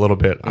profile a little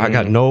bit. I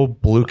got no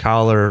blue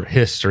collar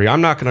history.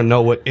 I'm not going to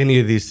know what any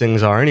of these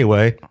things are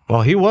anyway.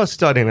 Well, he was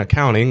studying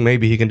accounting.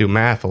 Maybe he can do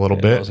math a little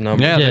bit. Those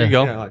numbers. Yeah, there you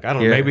go. Yeah, like, I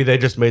don't know. Maybe they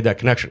just made that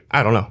connection.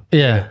 I don't know.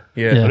 Yeah.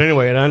 But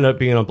anyway, it ended up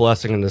being a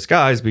blessing in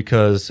disguise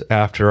because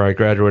after I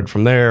graduated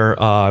from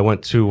there, I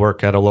went to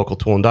work at a local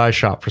tool and die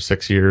shop for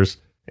 6 years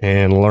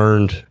and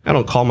learned. I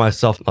don't call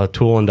myself a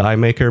tool and die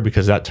maker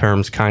because that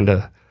term's kind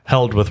of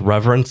held with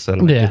reverence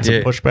and get some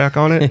pushback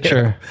on it.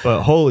 Sure.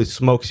 But holy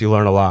smokes, you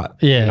learn a lot.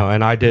 Yeah.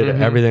 And I did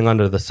everything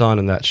under the sun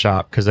in that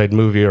shop because they'd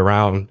move you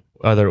around,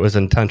 whether it was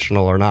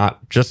intentional or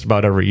not. Just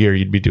about every year,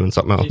 you'd be doing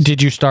something else.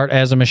 Did you start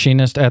as a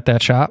machinist at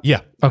that shop?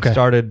 Yeah. Okay. I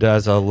started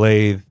as a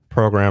lathe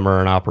programmer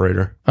and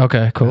operator.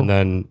 Okay, cool. And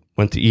then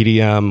went to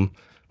EDM,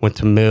 went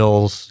to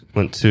mills,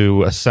 went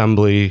to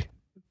assembly,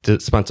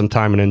 spent some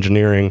time in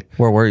engineering.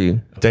 Where were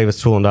you?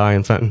 Davis Tool and Die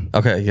in Fenton.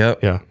 Okay, yep.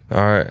 Yeah.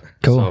 All right.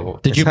 Cool. So-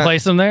 Did you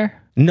place him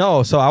there?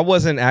 No, so I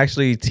wasn't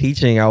actually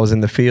teaching. I was in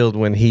the field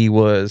when he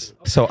was.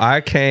 So I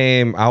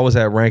was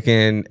at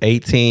Rankin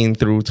 18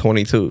 through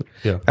 22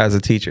 as a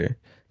teacher.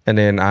 And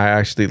then I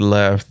actually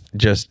left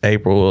just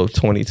April of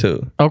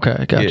 22.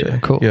 Okay, gotcha. Yeah,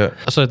 Cool. yeah.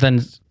 So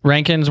then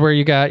Rankin's where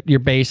you got your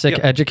basic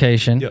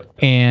education,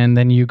 and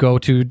then you go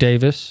to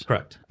Davis.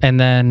 Correct. And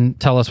then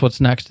tell us what's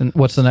next and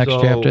what's the next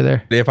So- chapter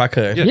there. If I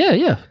could.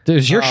 Yeah. It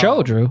was your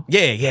show, Drew.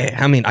 Yeah.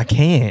 I mean, I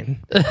can.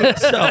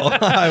 So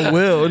I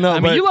will. No, I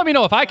mean, you let me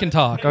know if I can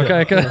talk.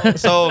 Okay.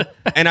 So,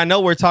 and I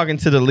know we're talking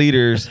to the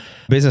leaders,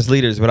 business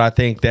leaders, but I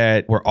think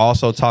that we're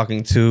also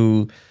talking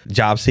to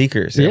job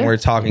seekers and we're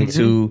talking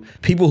to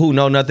people who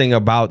know nothing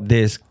about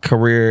this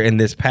career and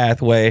this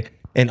pathway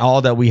and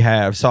all that we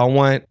have. So I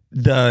want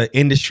the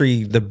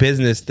industry, the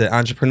business, the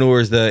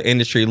entrepreneurs, the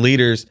industry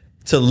leaders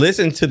to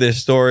listen to this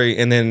story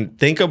and then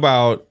think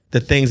about the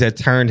things that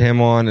turned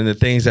him on and the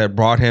things that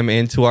brought him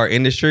into our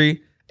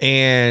industry.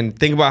 And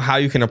think about how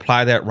you can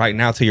apply that right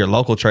now to your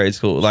local trade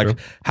school. Like,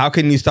 how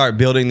can you start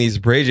building these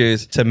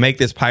bridges to make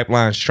this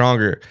pipeline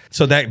stronger?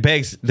 So that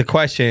begs the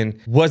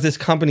question, was this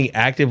company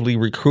actively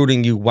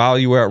recruiting you while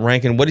you were at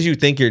Rankin? What did you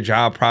think your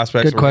job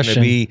prospects were going to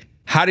be?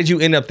 How did you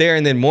end up there?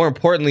 And then more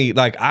importantly,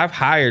 like, I've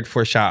hired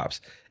for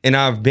shops and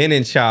I've been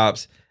in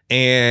shops,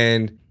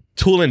 and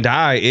tool and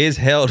die is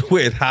held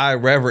with high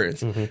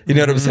reverence. You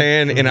know what I'm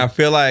saying? And I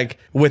feel like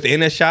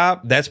within a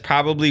shop, that's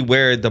probably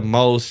where the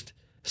most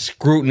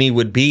scrutiny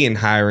would be in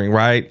hiring,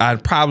 right?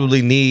 I'd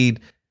probably need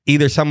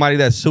either somebody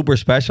that's super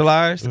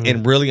specialized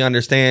and really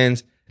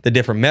understands the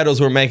different metals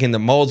we're making, the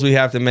molds we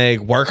have to make,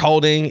 work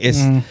holding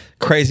is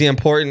crazy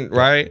important,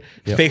 right?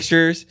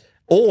 Fixtures.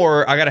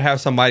 Or I got to have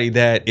somebody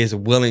that is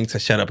willing to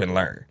shut up and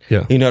learn.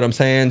 Yeah. You know what I'm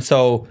saying?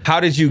 So how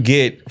did you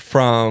get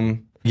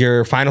from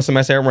your final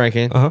semester at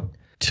Rankin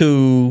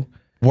to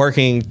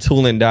working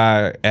tool and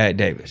die at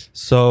Davis?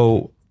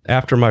 So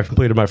after I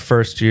completed my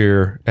first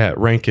year at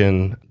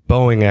Rankin,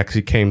 Boeing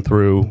actually came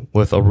through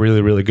with a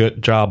really, really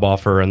good job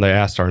offer, and they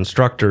asked our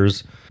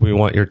instructors, we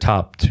want your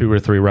top 2 or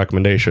 3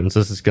 recommendations.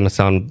 This is going to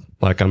sound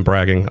like I'm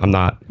bragging. I'm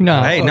not.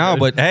 No. Hey, no,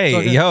 but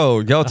hey,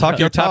 yo, talk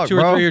your top talk, 2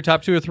 bro. or 3, your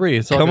top 2 or 3.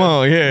 It's all Come good.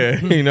 on, yeah,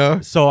 you know.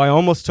 So I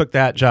almost took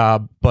that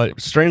job, but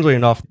strangely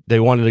enough, they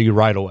wanted you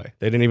right away.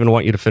 They didn't even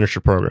want you to finish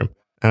your program.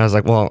 And I was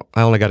like, well,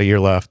 I only got a year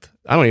left.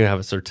 I don't even have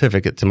a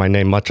certificate to my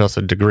name, much less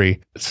a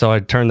degree. So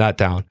I turned that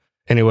down.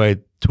 Anyway,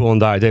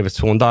 Davis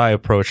Tool and Die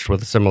approached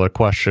with a similar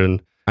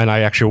question. And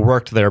I actually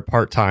worked there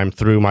part-time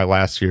through my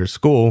last year's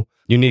school.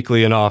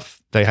 Uniquely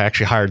enough, they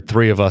actually hired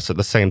 3 of us at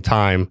the same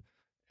time.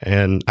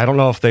 And I don't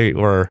know if they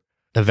were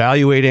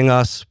evaluating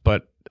us,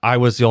 but I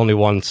was the only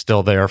one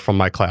still there from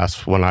my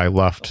class when I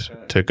left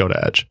to go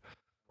to Edge.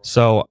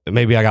 So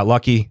maybe I got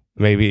lucky.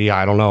 Maybe,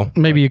 I don't know.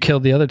 Maybe you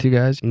killed the other 2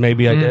 guys.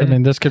 Maybe I I did.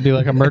 mean, this could be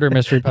like a murder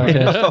mystery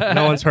podcast.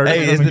 No one's heard of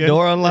Hey, them is the again.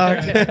 door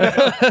unlocked?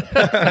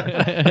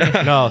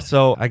 No,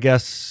 so I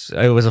guess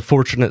it was a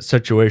fortunate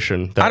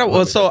situation.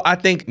 So I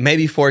think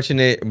maybe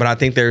fortunate, but I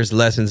think there's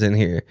lessons in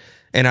here.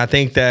 And I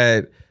think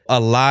that a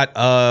lot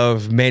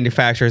of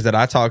manufacturers that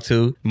I talk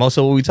to, most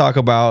of what we talk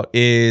about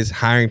is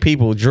hiring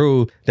people.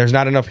 Drew, there's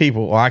not enough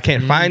people, or I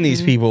can't find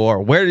these people, or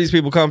where do these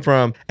people come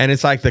from? And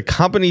it's like the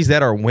companies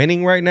that are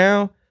winning right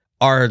now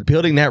are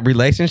building that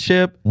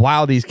relationship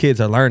while these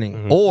kids are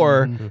learning,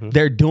 or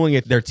they're doing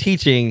it, they're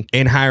teaching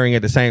and hiring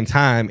at the same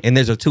time. And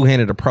there's a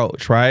two-handed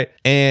approach, right?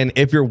 And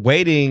if you're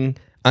waiting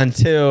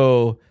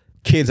until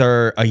kids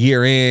are a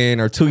year in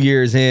or 2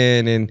 years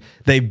in and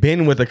they've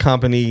been with a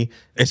company,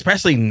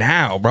 especially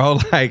now, bro,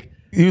 like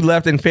you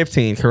left in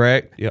 15,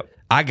 correct? Yep.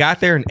 I got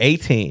there in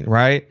 18,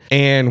 right?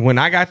 And when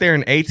I got there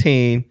in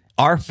 18,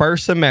 our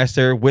first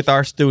semester with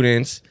our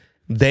students,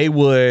 they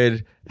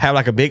would have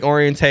like a big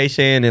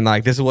orientation and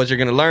like, this is what you're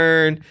going to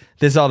learn.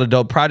 This is all the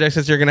dope projects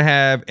that you're going to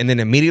have. And then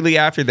immediately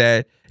after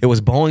that, it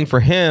was Boeing for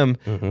him.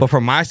 But for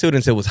my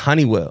students, it was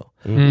Honeywell.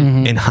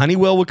 And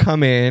Honeywell would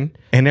come in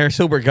and they're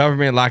super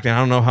government locked in. I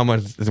don't know how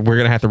much we're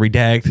going to have to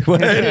redact,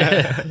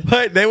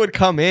 but they would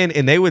come in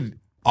and they would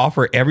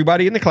offer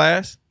everybody in the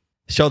class,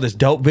 show this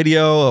dope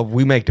video of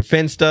we make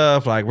defense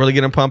stuff, like really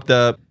getting pumped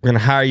up. We're going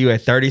to hire you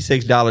at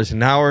 $36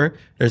 an hour.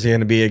 There's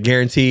going to be a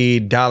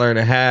guaranteed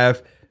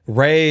 $1.50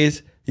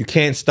 raise. You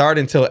can't start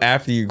until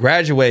after you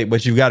graduate,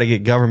 but you've got to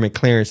get government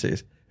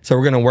clearances. So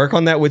we're going to work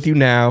on that with you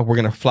now. We're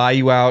going to fly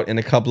you out in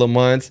a couple of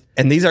months.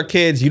 And these are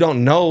kids you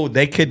don't know.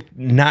 They could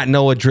not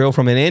know a drill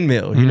from an end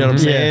mill. You know what I'm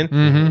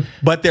saying?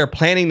 But they're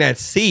planting that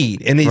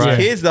seed. And these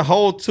kids, the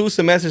whole 2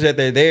 semesters that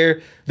they're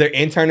there, they're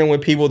interning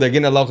with people. They're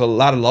getting a lot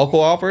of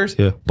local offers.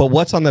 Yeah. But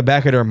what's on the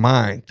back of their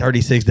mind?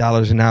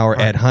 $36 an hour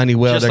at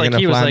Honeywell. Just they're like going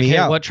he to was fly like, me hey,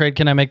 out. what trade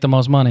can I make the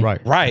most money?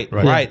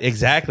 Right,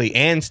 exactly.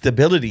 And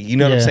stability. You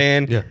know what I'm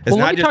saying? Yeah. It's not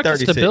let me just talk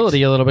 36. to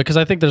stability a little bit, because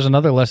I think there's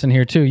another lesson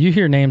here too. You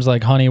hear names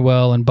like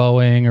Honeywell and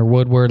Boeing or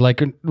Woodward,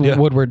 like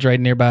Woodward's right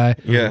nearby.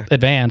 Yeah.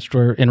 Advanced,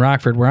 or in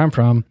Rockford, where I'm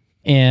from.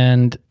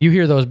 And you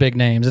hear those big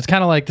names. It's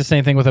kind of like the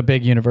same thing with a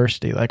big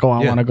university. Like, oh,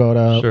 I want to go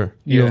to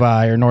U of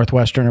I or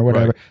Northwestern or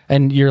whatever.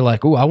 And you're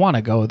like, oh, I want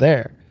to go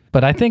there.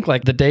 But I think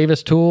like the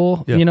Davis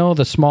tool, you know,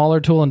 the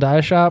smaller tool and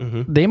die shop,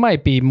 they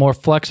might be more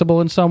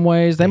flexible in some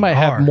ways. They might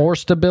have more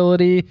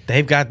stability.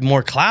 They've got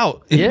more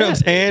clout. You know what I'm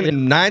saying?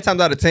 And 9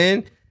 times out of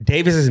 10,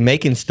 Davis is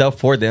making stuff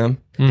for them.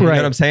 You know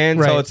what I'm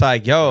saying? So it's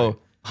like, yo,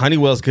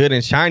 Honeywell's good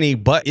and shiny,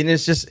 but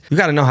it's just, you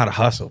got to know how to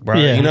hustle, bro.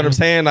 You know what I'm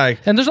saying? Like,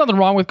 and there's nothing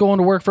wrong with going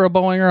to work for a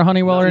Boeing or a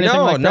Honeywell or anything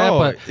like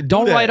that, but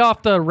don't write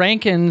off the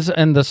Rankins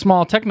and the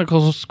small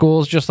technical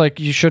schools just like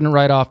you shouldn't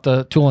write off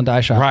the tool and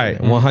die shop. Right,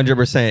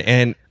 100%.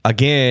 And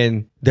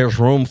again, there's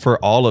room for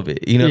all of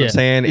it. You know what I'm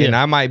saying? And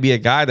I might be a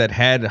guy that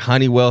had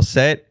Honeywell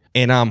set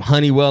and I'm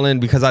Honeywelling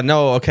because I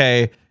know,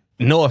 okay,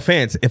 no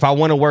offense, if I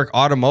want to work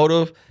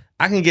automotive,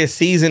 I can get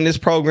C's in this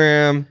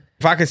program.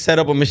 If I can set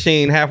up a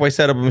machine, halfway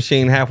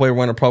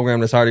run a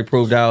program that's already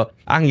proved out,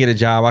 I can get a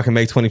job. I can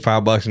make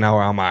 $25 an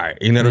hour. I'm all right.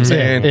 You know what I'm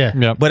saying?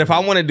 Yeah. But if I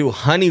want to do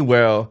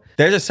Honeywell,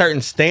 there's a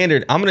certain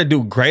standard. I'm going to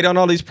do great on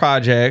all these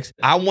projects.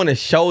 I want to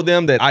show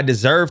them that I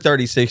deserve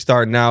 36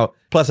 starting out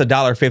plus a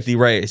 $1.50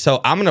 raise. So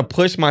I'm going to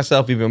push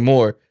myself even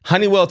more.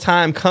 Honeywell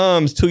time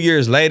comes 2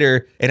 years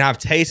later and I've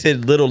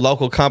tasted little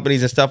local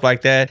companies and stuff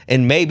like that.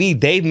 And maybe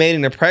they've made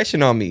an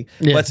impression on me.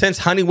 But since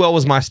Honeywell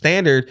was my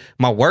standard,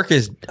 my work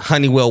is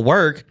Honeywell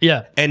work.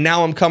 And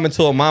now I'm coming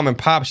to a mom and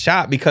pop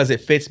shop because it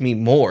fits me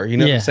more. You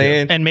know what I'm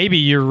saying? And maybe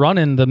you're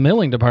running the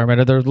milling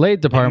department or the lathe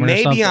department.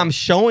 Maybe I'm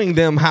showing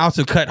them how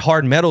to cut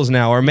hard metals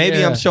now. Or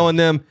maybe I'm showing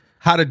them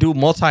how to do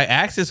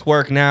multi-axis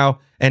work now.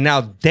 And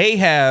now they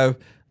have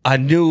a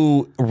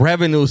new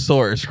revenue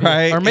source,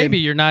 right? Or maybe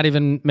you're not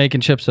even making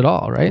chips at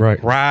all, right?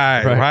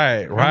 Right.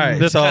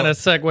 This kind of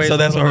segues. So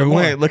that's where we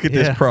went. Look at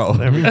this pro.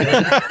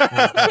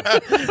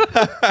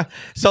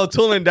 So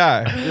tool and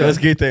die. Let's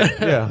get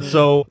there.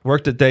 So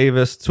worked at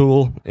Davis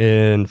Tool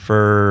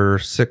for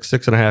six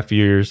and a half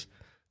years.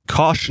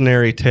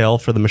 Cautionary tale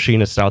for the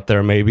machinists out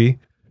there, maybe.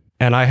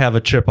 And I have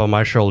a chip on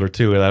my shoulder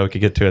too that we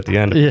could get to at the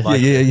end.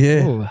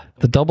 Ooh,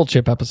 the double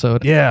chip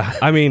episode. Yeah.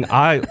 I mean,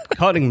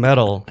 cutting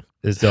metal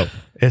is dope.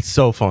 It's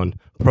so fun.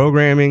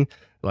 Programming,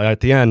 like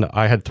at the end,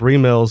 I had 3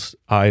 mills.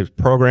 I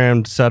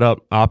programmed, set up,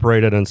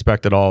 operated, and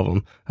inspected all of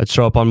them. I'd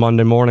show up on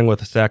Monday morning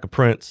with a stack of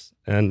prints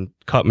and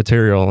cut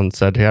material and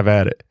said, have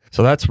at it.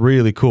 So that's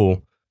really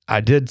cool. I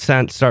did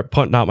start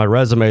putting out my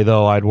resume,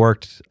 though. I'd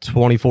worked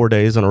 24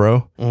 days in a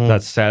row.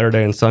 That's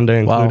Saturday and Sunday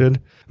included.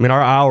 Wow. I mean,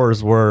 our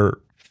hours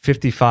were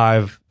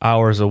 55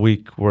 hours a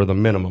week were the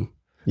minimum.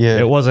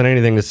 It wasn't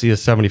anything to see a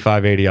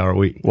 75, 80-hour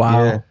week.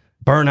 Wow.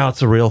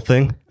 Burnout's a real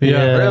thing.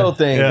 Real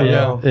thing.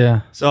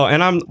 Yeah. So,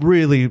 and I'm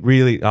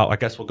really, I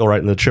guess we'll go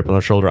right into the chip on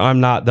the shoulder. I'm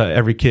not the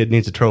every kid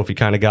needs a trophy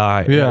kind of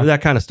guy.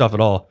 That kind of stuff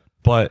at all.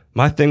 But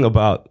my thing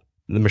about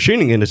the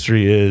machining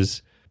industry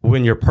is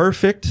when you're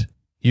perfect,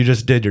 you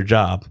just did your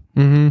job.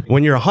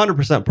 When you're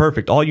 100%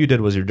 perfect, all you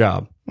did was your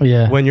job.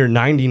 When you're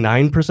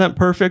 99%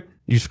 perfect,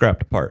 you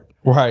scrapped a part.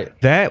 Right.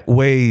 That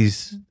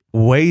weighs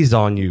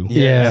on you.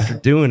 After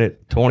doing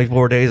it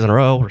 24 days in a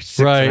row or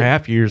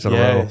 6.5 years in a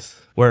row.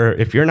 Where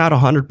if you're not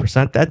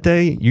 100% that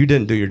day, you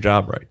didn't do your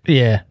job right.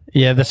 Yeah,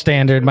 the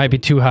standard might be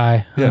too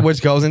high.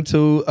 Which goes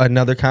into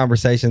another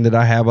conversation that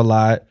I have a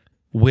lot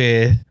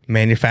with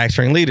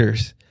manufacturing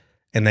leaders.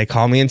 And they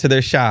call me into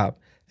their shop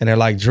and they're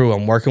like, Drew,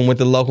 I'm working with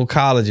the local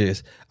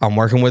colleges. I'm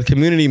working with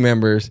community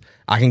members.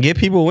 I can get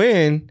people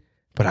in,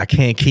 but I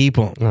can't keep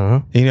them.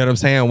 You know what I'm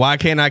saying? Why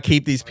can't I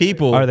keep these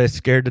people? Are they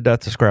scared to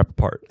death to scrap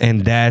apart?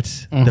 And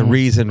that's the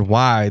reason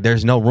why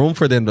there's no room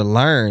for them to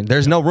learn.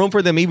 There's no room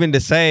for them even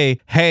to say,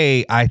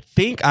 hey, I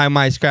think I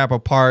might scrap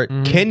apart.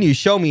 Can you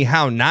show me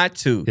how not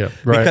to? Yeah,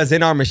 right. Because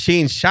in our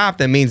machine shop,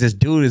 that means this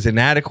dude is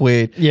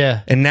inadequate.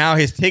 Yeah. And now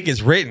his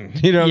ticket's written.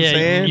 You know what I'm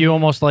saying? You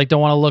almost like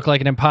don't want to look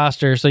like an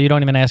imposter, so you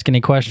don't even ask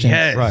any questions.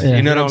 Yes. Right.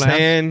 You know what I'm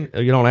saying?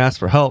 You don't ask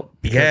for help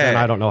because Yeah. then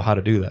I don't know how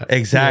to do that.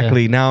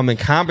 Exactly. Now I'm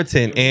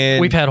incompetent.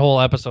 And We've had whole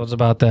episodes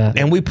about that.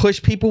 and we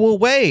push people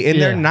away, and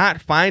they're Yeah.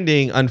 not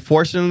finding,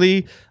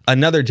 unfortunately,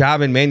 another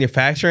job in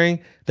manufacturing.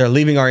 They're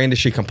leaving our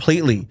industry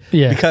completely.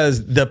 Yeah.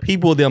 Because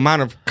the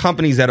amount of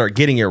companies that are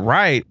getting it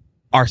right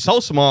are so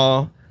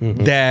small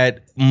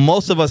that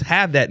most of us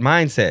have that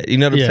mindset. You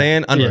know what I'm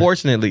saying?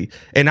 Unfortunately.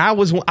 And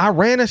I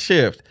ran a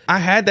shift. I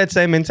had that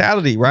same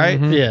mentality, right?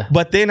 Yeah.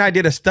 But then I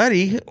did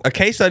a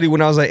case study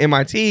when I was at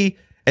MIT,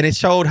 and it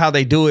showed how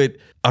they do it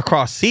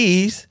across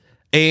seas.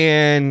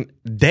 And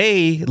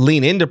they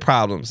lean into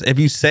problems. If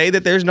you say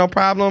that there's no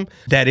problem,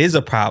 that is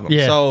a problem.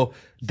 Yeah. So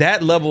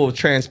that level of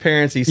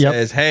transparency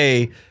says,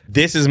 hey,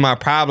 this is my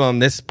problem.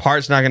 This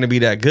part's not going to be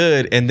that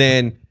good. And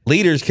then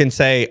leaders can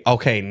say,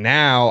 okay,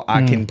 now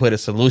I can put a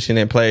solution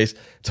in place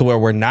to where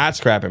we're not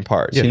scrapping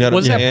parts. You know what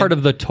Was I'm that saying? part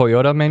of the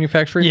Toyota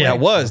manufacturing? Yeah. That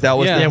was.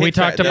 Yeah, we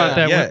talked about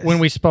that when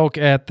we spoke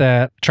at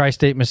that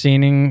tri-state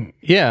machining.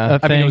 Yeah. I mean,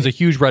 thing. it was a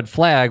huge red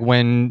flag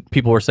when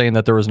people were saying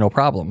that there was no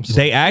problems.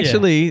 They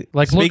actually,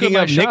 Like, look at speaking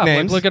my of shop. Like,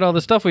 nicknames, look at all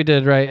the stuff we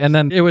did, right? And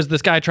then it was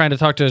this guy trying to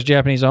talk to his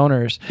Japanese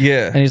owners.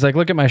 Yeah. And he's like,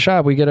 look at my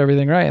shop. We get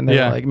everything right. And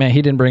they're like, man,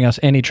 he didn't bring us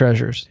any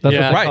treasures. That's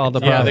what they called the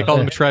problem. Yeah, they called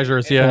them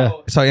treasures. Yeah.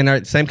 so in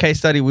our same case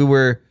study,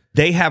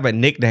 they have a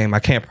nickname, I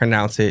can't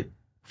pronounce it,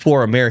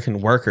 for American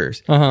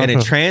workers. And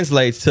it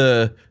translates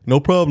to no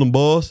problem,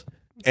 boss.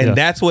 And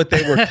that's what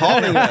they were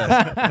calling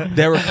us.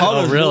 They were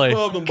calling us really? no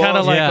problem, boss. Kind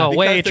of like a Because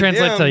way it to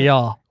translates them, to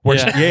y'all.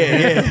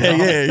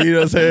 Yeah. You know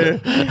what I'm saying?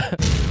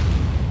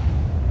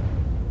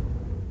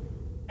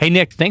 Hey,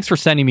 Nick, thanks for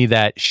sending me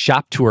that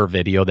shop tour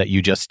video that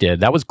you just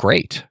did. That was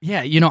great.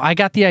 Yeah, I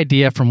got the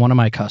idea from one of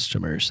my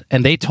customers,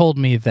 and they told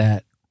me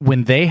that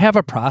when they have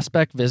a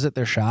prospect visit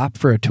their shop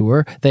for a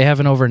tour, they have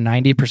an over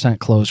 90%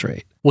 close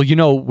rate.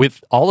 Well,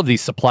 with all of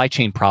these supply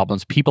chain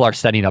problems, people are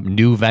setting up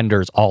new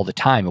vendors all the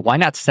time. Why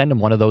not send them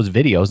one of those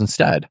videos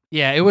instead?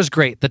 Yeah, it was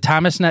great. The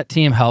ThomasNet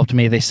team helped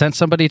me. They sent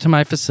somebody to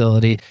my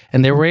facility,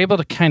 and they were able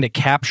to kind of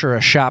capture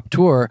a shop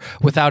tour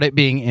without it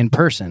being in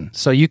person.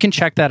 So you can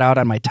check that out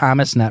on my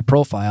ThomasNet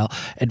profile,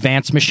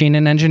 Advanced Machine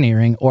and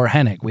Engineering or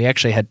Hennig. We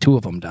actually had 2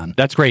 of them done.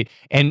 That's great.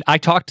 And I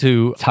talked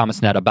to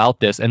ThomasNet about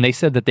this, and they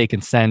said that they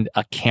can send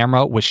a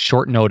camera with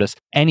short notice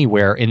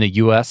anywhere in the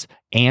U.S.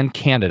 and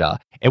Canada.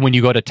 And when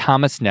you go to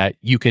ThomasNet,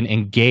 you can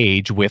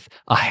engage with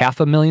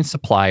 500,000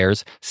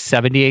 suppliers,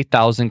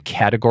 78,000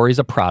 categories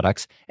of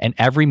products, and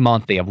every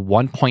month they have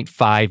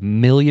 1.5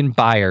 million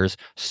buyers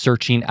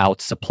searching out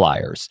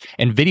suppliers.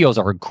 And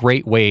videos are a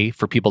great way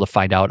for people to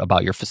find out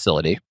about your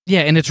facility.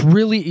 Yeah, and it's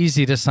really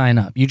easy to sign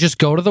up. You just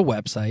go to the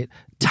website,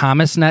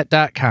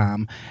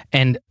 thomasnet.com,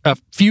 and a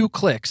few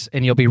clicks,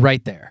 and you'll be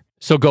right there.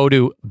 So go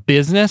to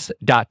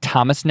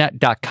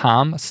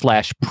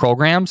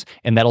business.thomasnet.com/programs,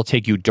 and that'll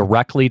take you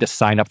directly to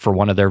sign up for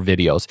one of their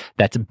videos.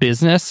 That's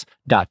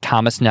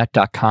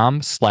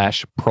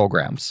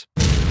business.thomasnet.com/programs.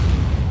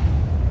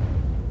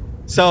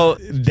 So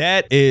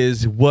that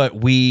is what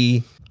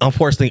we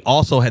unfortunately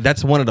also had.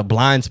 That's one of the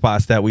blind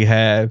spots that we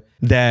have,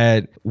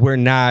 that we're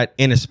not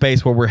in a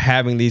space where we're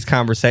having these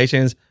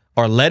conversations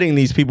or letting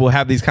these people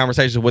have these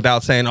conversations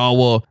without saying, oh,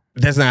 well,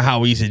 that's not how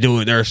we used to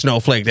do it. They're a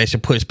snowflake. They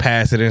should push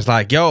past it. And it's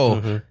like,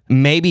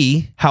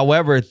 maybe.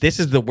 However, this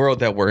is the world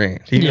that we're in.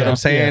 You know what I'm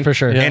saying? Yeah, for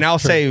sure. And I'll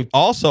say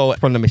also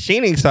from the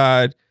machining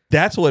side,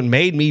 that's what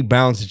made me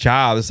bounce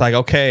jobs. It's like,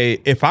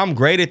 okay, if I'm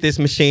great at this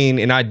machine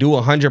and I do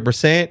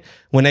 100%,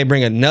 when they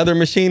bring another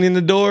machine in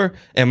the door,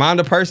 am I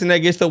the person that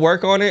gets to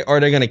work on it, or are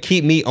they going to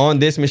keep me on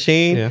this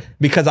machine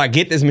because I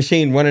get this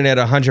machine running at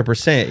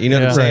 100%? You know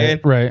what I'm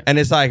saying? Right. And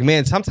it's like,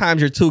 man, sometimes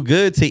you're too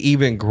good to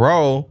even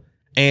grow.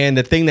 And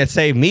the thing that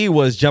saved me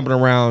was jumping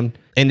around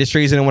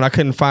industries. And then when I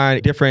couldn't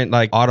find different,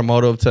 like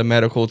automotive to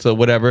medical to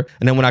whatever,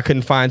 and then when I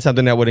couldn't find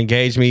something that would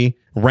engage me,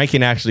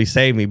 ranking actually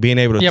saved me. Being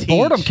able to teach.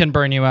 Boredom can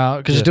burn you out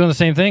because you're doing the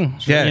same thing.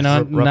 Yeah,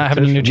 not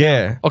having a new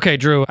job. Okay,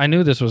 Drew, I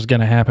knew this was going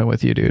to happen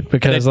with you, dude,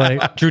 because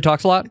like Drew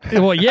talks a lot.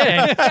 Well,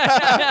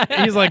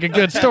 yeah, he's like a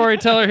good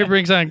storyteller. He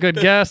brings on good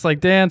guests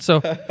like Dan.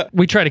 So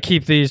we try to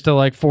keep these to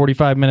like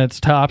 45 minutes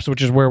tops,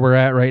 which is where we're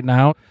at right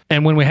now.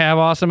 And when we have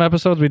awesome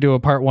episodes, we do a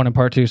part 1 and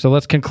part 2. So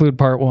let's conclude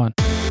part 1.